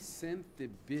 They sent the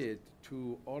bid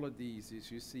to all of these, as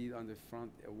you see on the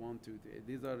front, 1, 2, 3.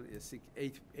 These are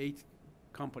 8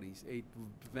 companies, 8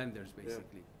 vendors,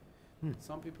 basically.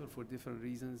 Some people, for different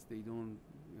reasons, they don't,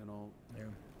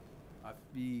 Yeah.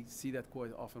 We see that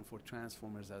quite often for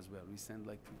transformers as well. We send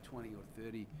like 20 or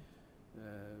 30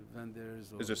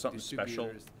 vendors or Is there something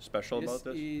distributors. special about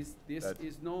this?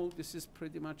 This is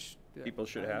pretty much People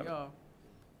should have it?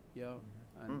 Yeah,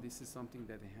 and this is something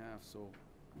that they have. So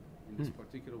in this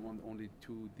particular one, only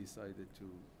 2 decided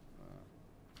to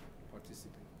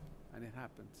participate, and it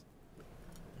happens.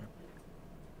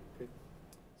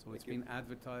 So it's been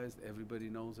advertised, everybody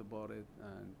knows about it,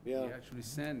 and we actually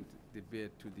send the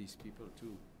bid to these people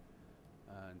too.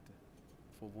 And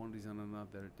for one reason or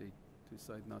another, they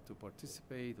decide not to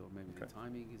participate, or maybe the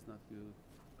timing is not good.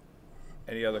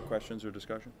 Any other questions or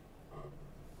discussion?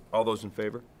 All those in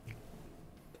favor?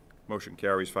 Motion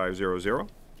carries 5-0-0.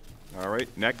 All right,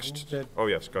 next. Oh,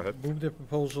 yes, go ahead. Move the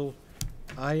proposal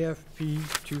IFP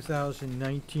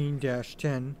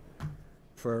 2019-10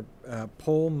 for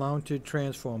pole-mounted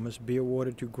transformers be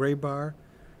awarded to Graybar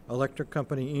Electric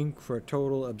Company, Inc. for a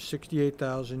total of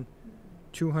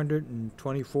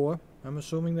 $68,224. I'm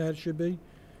assuming that should be.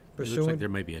 It looks like there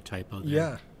may be a typo there.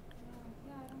 Yeah.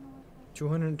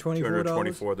 $224.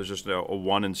 $224, there's just a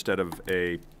 1 instead of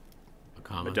a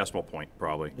comma. decimal point,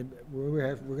 probably.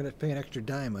 We're going to pay an extra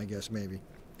dime, I guess, maybe.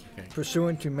 Okay.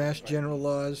 Pursuant to Mass General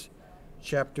Laws,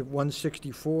 Chapter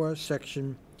 164,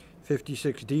 Section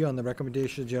 56D, on the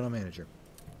recommendation of the General Manager.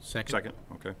 Second,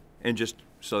 okay. And just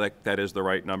so that is the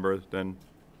right number, then,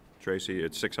 Tracy,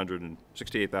 it's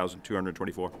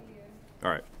 $668,224. All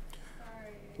right.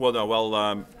 Well, no,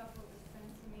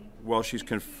 well, she's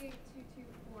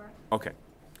okay,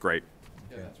 great.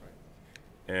 Yeah, that's right.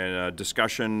 And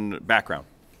discussion background.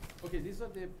 Okay, these are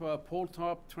the pole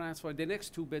top transformer. The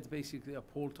next 2 bids basically are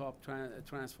pole top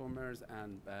transformers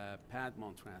and pad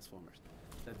mount transformers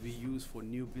that we use for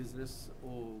new business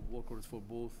or workers for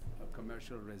both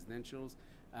commercial residentials,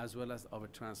 as well as our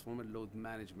transformer load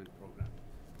management program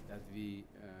that we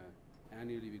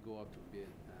annually we go out to bid.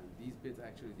 And these bids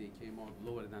actually they came out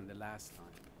lower than the last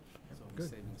time, so we're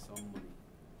saving some money.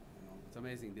 You know, it's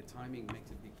amazing. The timing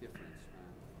makes a big difference.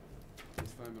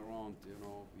 This time around, you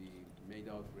know, we made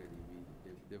out really.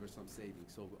 There were some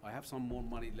savings. So I have some more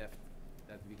money left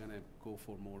that we're gonna go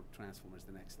for more transformers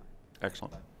the next time.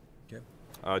 Excellent. Okay.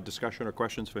 Discussion or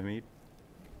questions for Hamid?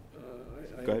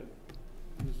 Go ahead.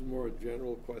 This is more a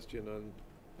general question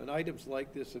on items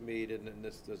like this, Hamid, and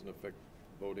this doesn't affect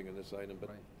voting on this item, but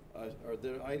are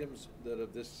there items that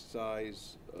of this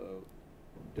size,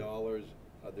 dollars,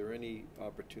 are there any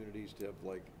opportunities to have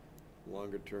like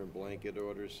longer-term blanket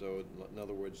orders? So in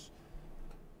other words,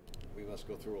 we must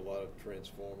go through a lot of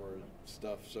transformer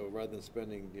stuff. So rather than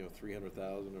spending, you know,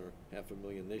 $300,000 or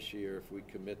 $500,000 this year, if we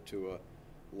commit to a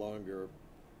longer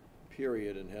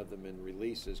period and have them in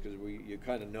releases, because you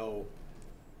kind of know,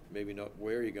 maybe not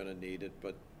where you're going to need it,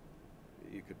 but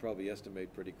you could probably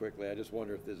estimate pretty quickly. I just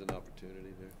wonder if there's an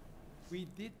opportunity there. We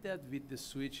did that with the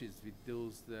switches, with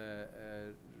those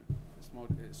smart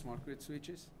grid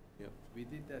switches. Yeah. We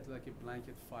did that like a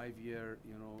blanket 5-year,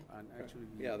 you know, and actually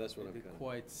we that's what I'm did kinda-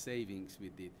 quite savings we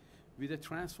did. With the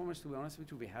transformers, to be honest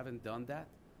with you, we haven't done that.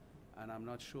 And I'm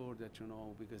not sure that, you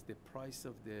know, because the price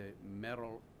of the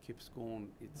metal keeps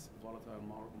going, it's volatile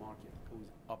market,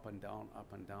 goes up and down,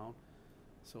 up and down.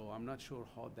 So I'm not sure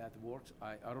how that works.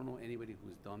 I don't know anybody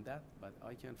who's done that, but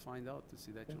I can find out to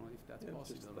see that, you know, if that's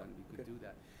possible, and we could do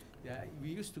that. Yeah, we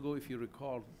used to go, if you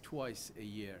recall, twice a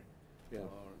year.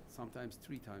 Or sometimes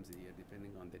 3 times a year,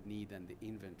 depending on the need and the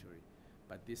inventory.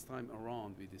 But this time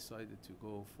around, we decided to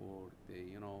go for the,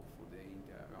 you know,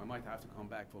 I might have to come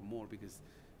back for more because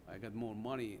I got more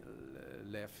money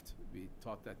left. We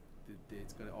thought that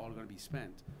it's all gonna be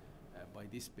spent by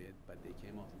this bid, but they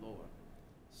came out lower.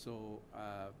 So,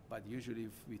 but usually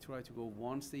if we try to go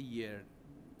once a year,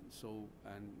 so,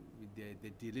 and the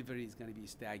delivery is gonna be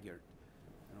staggered.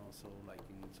 You know, so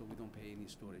so we don't pay any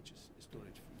storage fees.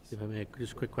 If I may,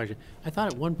 just a quick question. I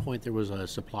thought at one point there was a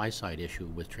supply side issue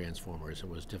with transformers. It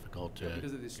was difficult to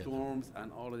because of the get them. storms and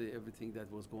all of everything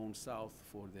that was going south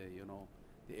for the, you know,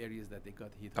 the areas that they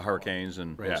got hit. The hurricanes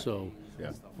and, Right, yeah. so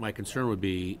my concern would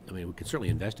be, I mean, we could certainly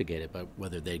investigate it, but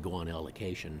whether they go on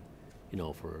allocation, you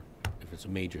know, for if it's a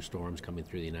major storms coming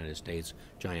through the United States,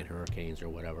 giant hurricanes or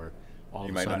whatever, all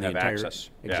You of a might sudden not the have entire access.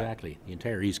 Yeah. Exactly, the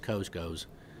entire East Coast goes.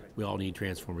 We all need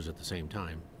transformers at the same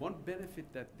time. One benefit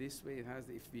that this way it has,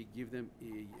 if we give them a,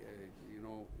 you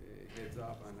know, a heads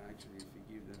up, and actually if we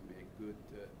give them a good,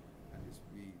 and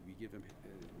we give them,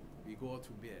 we go out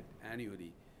to bid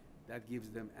annually, that gives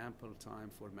them ample time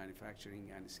for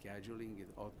manufacturing and scheduling. It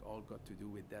all got to do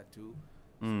with that too.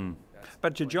 That's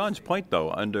But to what I'm John's saying. point,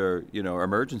 though, under,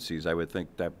 emergencies, I would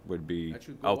think that would be That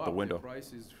should go out up. the window. The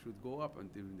prices should go up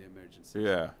during the emergency.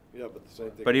 Yeah. Yeah, but the same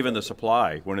thing. But with even the that-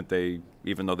 supply, wouldn't they,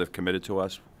 even though they've committed to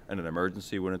us in an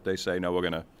emergency, wouldn't they say, no, we're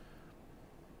gonna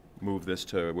move this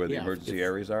to where the Yeah, emergency if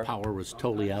areas are? Power was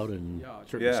totally out in Yeah.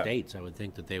 certain Yeah. states, I would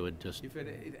think that they would just, If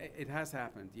it has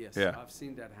happened, yes. Yeah. I've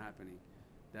seen that happening.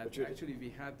 That But you- actually we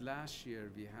had last year,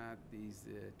 we had these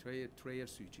trayer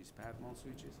switches, pad mount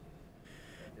switches.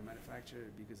 The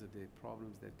manufacturer, because of the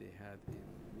problems that they had in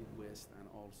Midwest and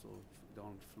also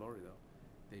down Florida,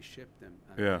 they shipped them.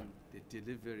 And Yeah. then the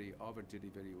delivery, our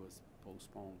delivery was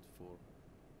postponed for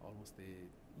almost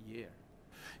a year.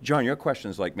 John, your question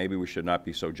is like, maybe we should not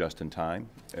be so just in time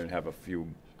and have a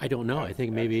few, I don't know, I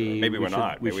think maybe. maybe we we're should-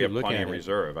 not. we Maybe we should have look plenty at in it.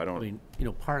 reserve. I I don't, mean,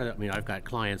 part of that, I mean, I've got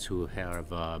clients who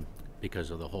have, because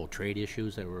of the whole trade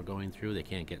issues that we're going through, they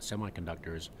can't get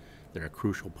semiconductors that are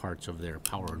crucial parts of their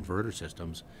power inverter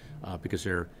systems, because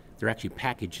they're actually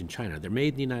packaged in China. They're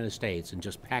made in the United States and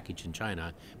just packaged in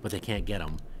China, but they can't get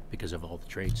them because of all the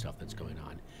trade stuff that's going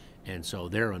on. And so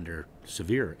they're under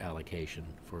severe allocation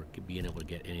for being able to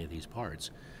get any of these parts.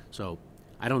 So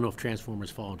I don't know if transformers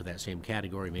fall into that same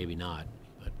category, maybe not,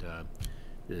 but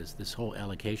this whole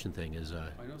allocation thing is, I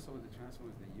know some of the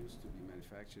transformers, they used to be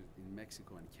manufactured in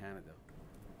Mexico and Canada,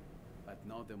 but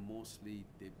now they're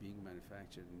being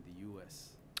manufactured in the US.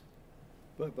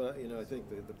 But, I think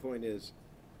the point is,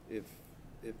 if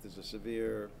there's a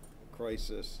severe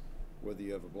crisis, whether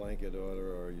you have a blanket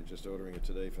order or you're just ordering it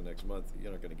today for next month,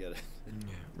 you're not gonna get it.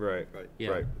 right, Right. Yeah.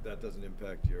 right. That doesn't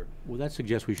impact your, well, that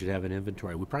suggests we should have an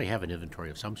inventory. We probably have an inventory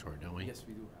of some sort, don't we? Yes,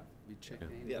 we do have, we check the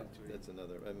yeah, inventory. that's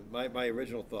another, I mean, my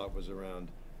original thought was around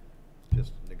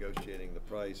just negotiating the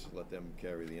price, let them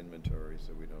carry the inventory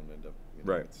so we don't end up,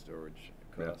 Right. with storage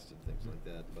Yeah. costs and things like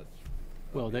that, but.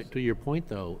 Well, that, obviously- to your point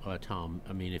though, Tom,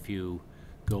 I mean, if you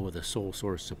go with a sole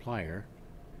source supplier,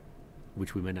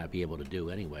 which we may not be able to do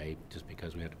anyway, just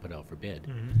because we have to put out for bid,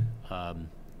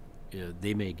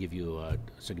 they may give you a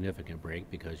significant break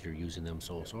because you're using them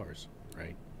sole source,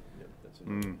 right? Yeah, that's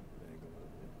another angle of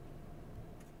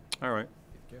it. All right.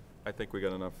 Okay. I think we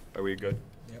got enough. Are we good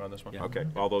Yep. on this one? Yeah. Okay,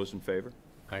 all those in favor?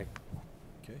 Aye.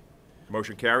 Okay,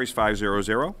 Motion carries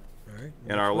 500. all right.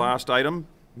 And our next one. last item,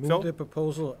 Move Phil? the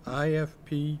proposal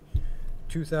IFP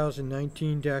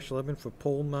 2019-11 for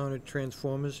pole-mounted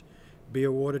transformers be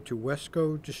awarded to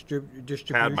Wesco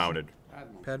Distribution. Pad-mounted.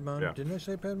 Pad-mounted? Yeah. Didn't I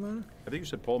say pad-mounted? I think you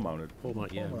said pole-mounted. Hold on,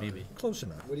 yeah, maybe. Close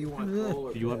enough. What do you want, coal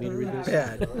or? Do you want me to read this?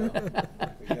 Pad.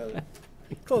 We got it.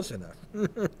 Close enough.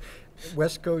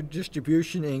 Wesco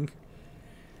Distribution, Inc.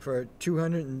 for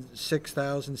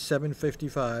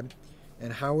 $206,755,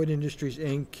 and Howard Industries,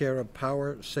 Inc., care of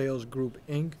Power Sales Group,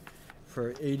 Inc.,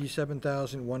 for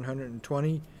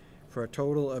 $87,120, for a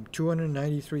total of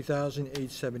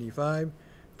 $293,875,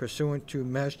 pursuant to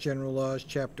Mass General Laws,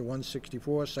 Chapter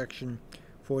 164, Section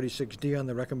 46D, on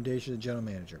the recommendation of the General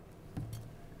Manager.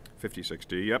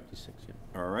 56D, yep. 56, yeah.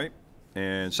 All right.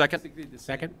 And second? Basically the same.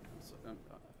 Second? So,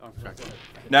 I'm sorry, go ahead.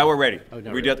 Now we're ready. Oh,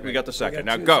 no, We right, got the second.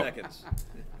 Now We go. got 2 seconds.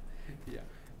 Yeah,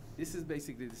 this is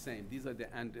basically the same. These are the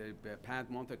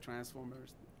pad-mounted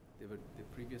transformers. The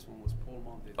previous one was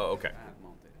pole-mounted. Oh, okay.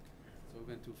 Pad-mounted. So we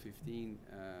went to 15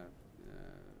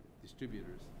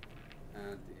 distributors,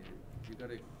 and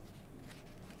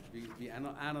we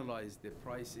analyze the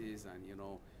prices and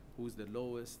who's the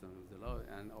lowest and who's the low,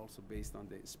 and also based on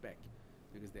the spec,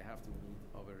 because they have to meet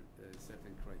our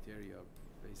certain criteria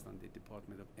based on the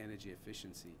Department of Energy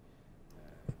Efficiency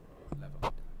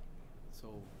level.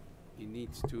 So it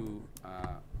needs to,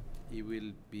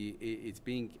 it's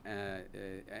being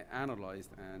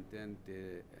analyzed, and then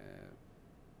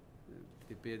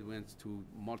the bid went to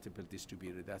multiple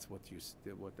distributors. That's what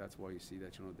that's why you see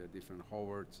that there are different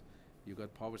Howards. You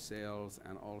got Power Sales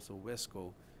and also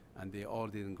Wesco, and they all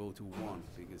didn't go to one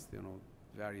because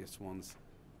various ones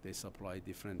they supply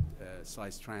different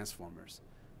size transformers,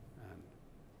 and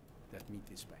that meet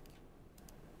the spec.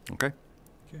 Okay.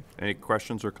 Okay. Any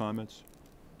questions or comments?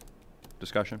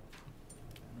 Discussion?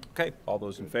 Okay, all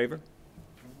those in favor?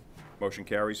 Motion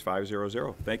carries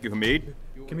 500. Thank you, Hamid.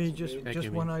 Can we just Thank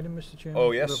you, one Hamid. item, Mr. Chairman?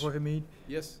 Oh, yes. Before Hamid?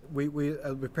 Yes. We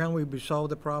apparently we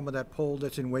solved the problem of that pole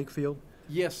that's in Wakefield.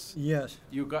 Yes. Yes.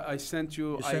 I sent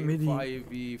you. You sent me the-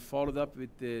 We followed up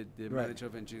with the Right. manager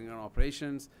of engineering and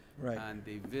operations, Right. and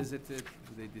they visited.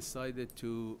 They decided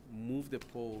to move the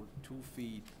pole 2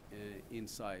 feet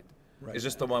inside. Right. Is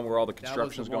this the one where all the That was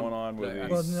construction's the one- going on? With the- the-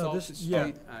 Well, no, South this- yeah.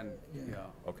 Street and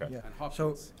Okay. Yeah. and So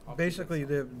Hopkins. basically,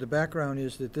 the background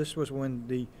is that this was when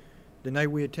the night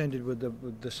we attended with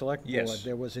the select board, Yes,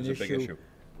 there was an it was a big issue issue.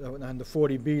 on the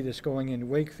 40B that's going in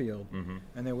Wakefield.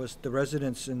 And there was, the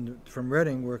residents from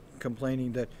Reading were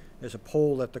complaining that there's a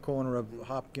pole at the corner of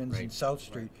Hopkins and South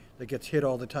Street that gets hit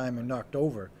all the time and knocked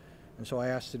over. And so I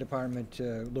asked the department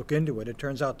to look into it. It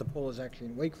turns out the pole is actually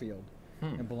in Wakefield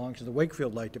and belongs to the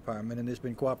Wakefield Light Department, and there's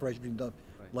been cooperation between the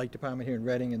Light Department here in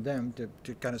Reading and them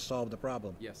to kind of solve the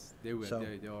problem. Yes, they will, So-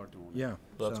 they are doing it. Yeah.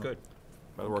 Well, that's so- good.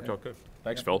 That worked Okay. out good.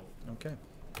 Thanks, Phil. Okay.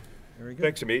 Very good.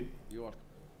 Thanks, Hamid. You are.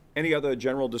 Any other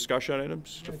general discussion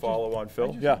items to follow on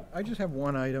Phil? I just have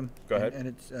one item. Go ahead. And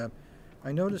it's,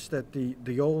 I noticed that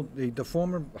the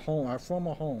former home, our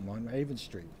former home on Haven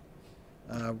Street,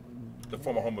 The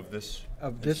former home of this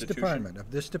of this institution?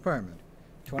 department,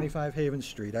 25 Haven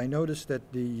Street, I noticed that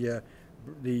the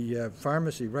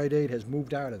pharmacy, Rite Aid, has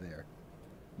moved out of there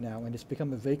now, and it's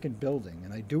become a vacant building,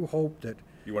 and I do hope that,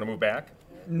 You want to move back?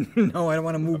 no, I don't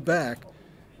want to move back.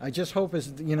 I just hope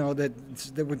that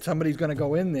when somebody's going to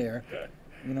go in there,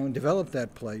 and develop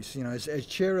that place, as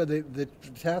chair of the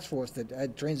task force that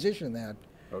had transitioned that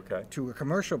Okay. to a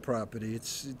commercial property,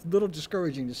 it's a little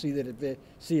discouraging to see that it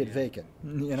vacant,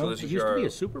 So this It is used to be your, a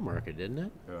supermarket, didn't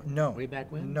it? No. Way back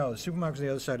when? No, the supermarket's on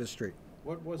the other side of the street.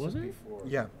 What was Was it it? before?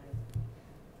 Yeah.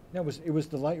 No, it was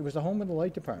the home of the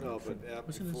light department. No, but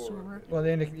Wasn't it a before. supermarket? Well,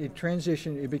 then it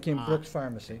transitioned, it became Brooks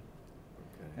Pharmacy,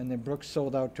 Okay. and then Brooks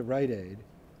sold out to Rite Aid,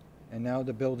 and now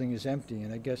the building is empty,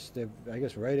 and I guess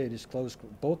Rite Aid has closed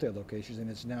both their locations, and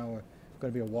it's now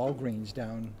gonna be a Walgreens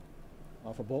down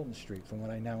off of Bolton Street, from what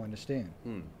I now understand.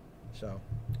 So,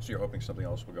 so you're hoping something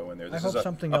else will go in there? I This hope is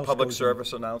something a else public goes in.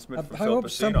 service announcement from I Phil hope Pacino.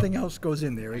 something else goes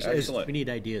in there. Excellent. We need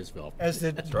ideas, Phil. As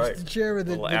the right. the chair of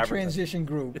the Little advertising. transition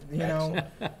group, we it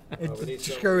need some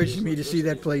discouraged of me these to see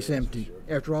that electricity place plants, for empty,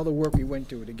 sure. after all the work we went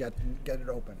to get it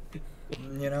open,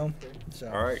 so.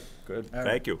 All right, good. All right.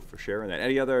 Thank you for sharing that.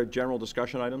 Any other general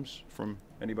discussion items from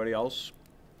anybody else?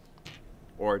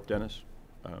 Or Dennis?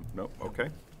 No, okay.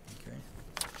 Okay.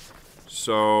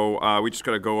 So we just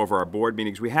got to go over our board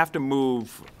meetings. We have to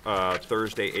move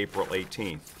Thursday, April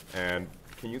 18th. And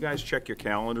can you guys check your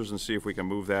calendars and see if we can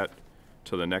move that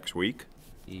to the next week?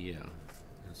 Yeah,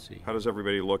 let's see. How does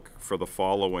everybody look for the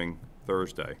following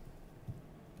Thursday?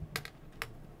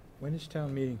 When is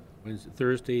town meeting? When's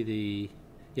Thursday,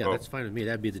 yeah, Oh. that's fine with me.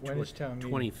 That'd be the When is town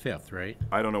meeting? 25th, right?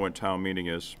 I don't know when town meeting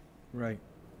is. Right.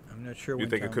 I'm not sure You when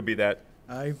think it town- could be that?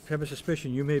 I have a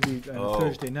suspicion you may be, on Oh. a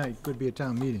Thursday night, could be a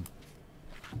town meeting.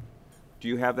 Do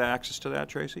you have the access to that,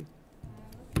 Tracy?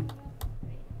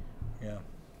 Yeah.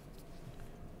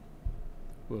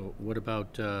 Well, what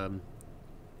about Well,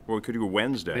 we could do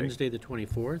Wednesday. Wednesday, the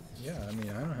 24th? Yeah, I mean,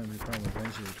 I don't have any problem with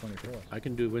Wednesday the 24th. I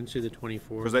can do Wednesday, the 24th.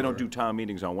 Because they don't or- do town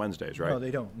meetings on Wednesdays, right? No,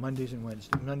 they don't. Mondays and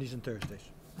Wednesdays, Mondays and Thursdays.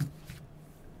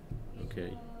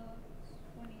 Okay.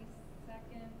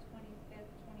 22nd, 25th,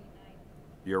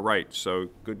 29th. You're right, so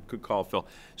good call, Phil.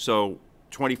 So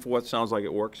 24th sounds like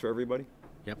it works for everybody?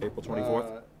 Yep. April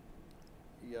 24th?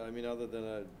 Yeah, I mean, other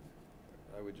than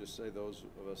I would just say those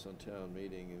of us on town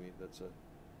meeting, I mean, that's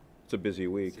It's a busy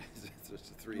week. it's a Oh,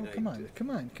 three-night. come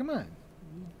on.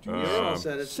 You're all Um,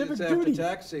 set, it's Civic after duty.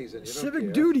 tax season, you don't Civic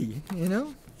care. duty,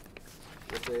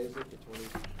 What day is it, the 20?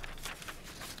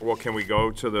 Well, can we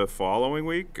go to the following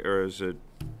week, or is it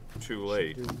too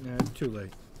late? Too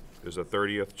late, Is the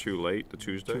 30th too late, the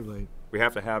Tuesday? too late. We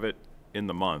have to have it in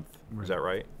the month, is that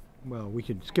right? Well, we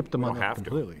could skip the We don't month have to.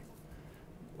 completely.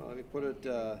 Well, I mean, put it,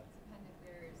 Depending if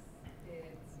there's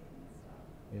bids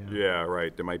and stuff. Yeah,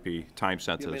 right, there might be you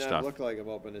time-sensitive may not stuff. look like I'm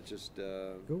open, it's just,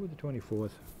 Go with the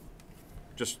 24th.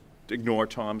 Just ignore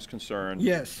Tom's concern.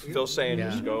 Yes. Phil's saying Yeah,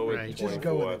 just go with right. the Just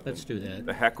go with 24th. Let's do that.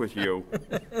 The heck with you.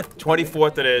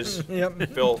 24th it is. Yep.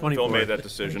 Phil 24th. made that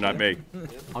decision, not me.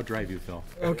 I'll drive you, Phil.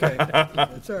 Okay,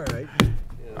 that's all right.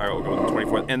 All right, we'll go with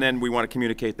the 24th. And then we want to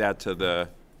communicate that to the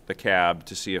cab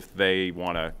to see if they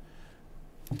want to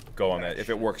go on that, if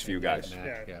it works for you guys.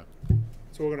 Yeah.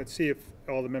 So we're gonna see if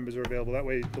all the members are available. That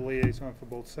way, the liaison for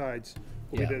both sides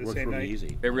will be Yeah, there the works same for me night.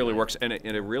 easy. It really works, and it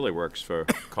really works for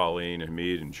Colleen and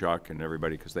Mead and Chuck and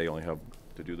everybody, because they only have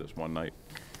to do this one night.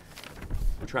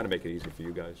 We're trying to make it easy for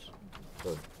you guys.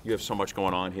 So you have so much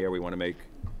going on here, we want to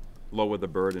lower the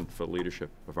burden for leadership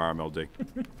of RMLD.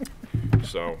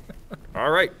 So, all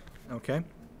right. Okay,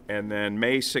 And then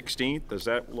May 16th, does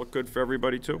that look good for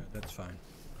everybody too? that's fine.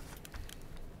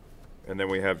 And then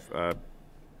we have,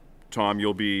 Tom,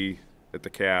 you'll be at the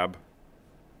cab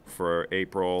for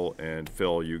April, and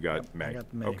Phil, you got May. I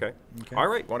got May. Okay. Okay. All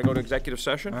right, want to go to executive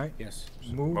session? All right. Yes.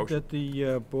 Move Motion. that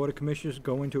the Board of Commissioners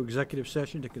go into executive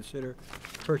session to consider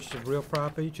purchase of real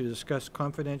property, to discuss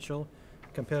confidential,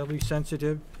 competitively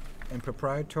sensitive, and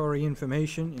proprietary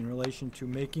information in relation to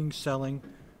making, selling,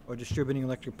 or distributing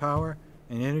electric power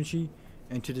and energy,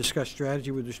 and to discuss strategy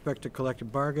with respect to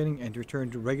collective bargaining, and to return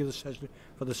to regular session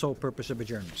for the sole purpose of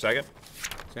adjournment. Second?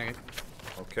 Second.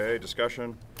 Okay,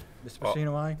 discussion. Mr.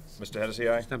 Pacino, aye? Mr. Hennessy,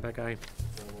 aye? Stempak, aye.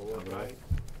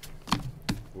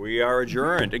 We are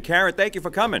adjourned. And Karen, thank you for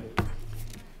coming.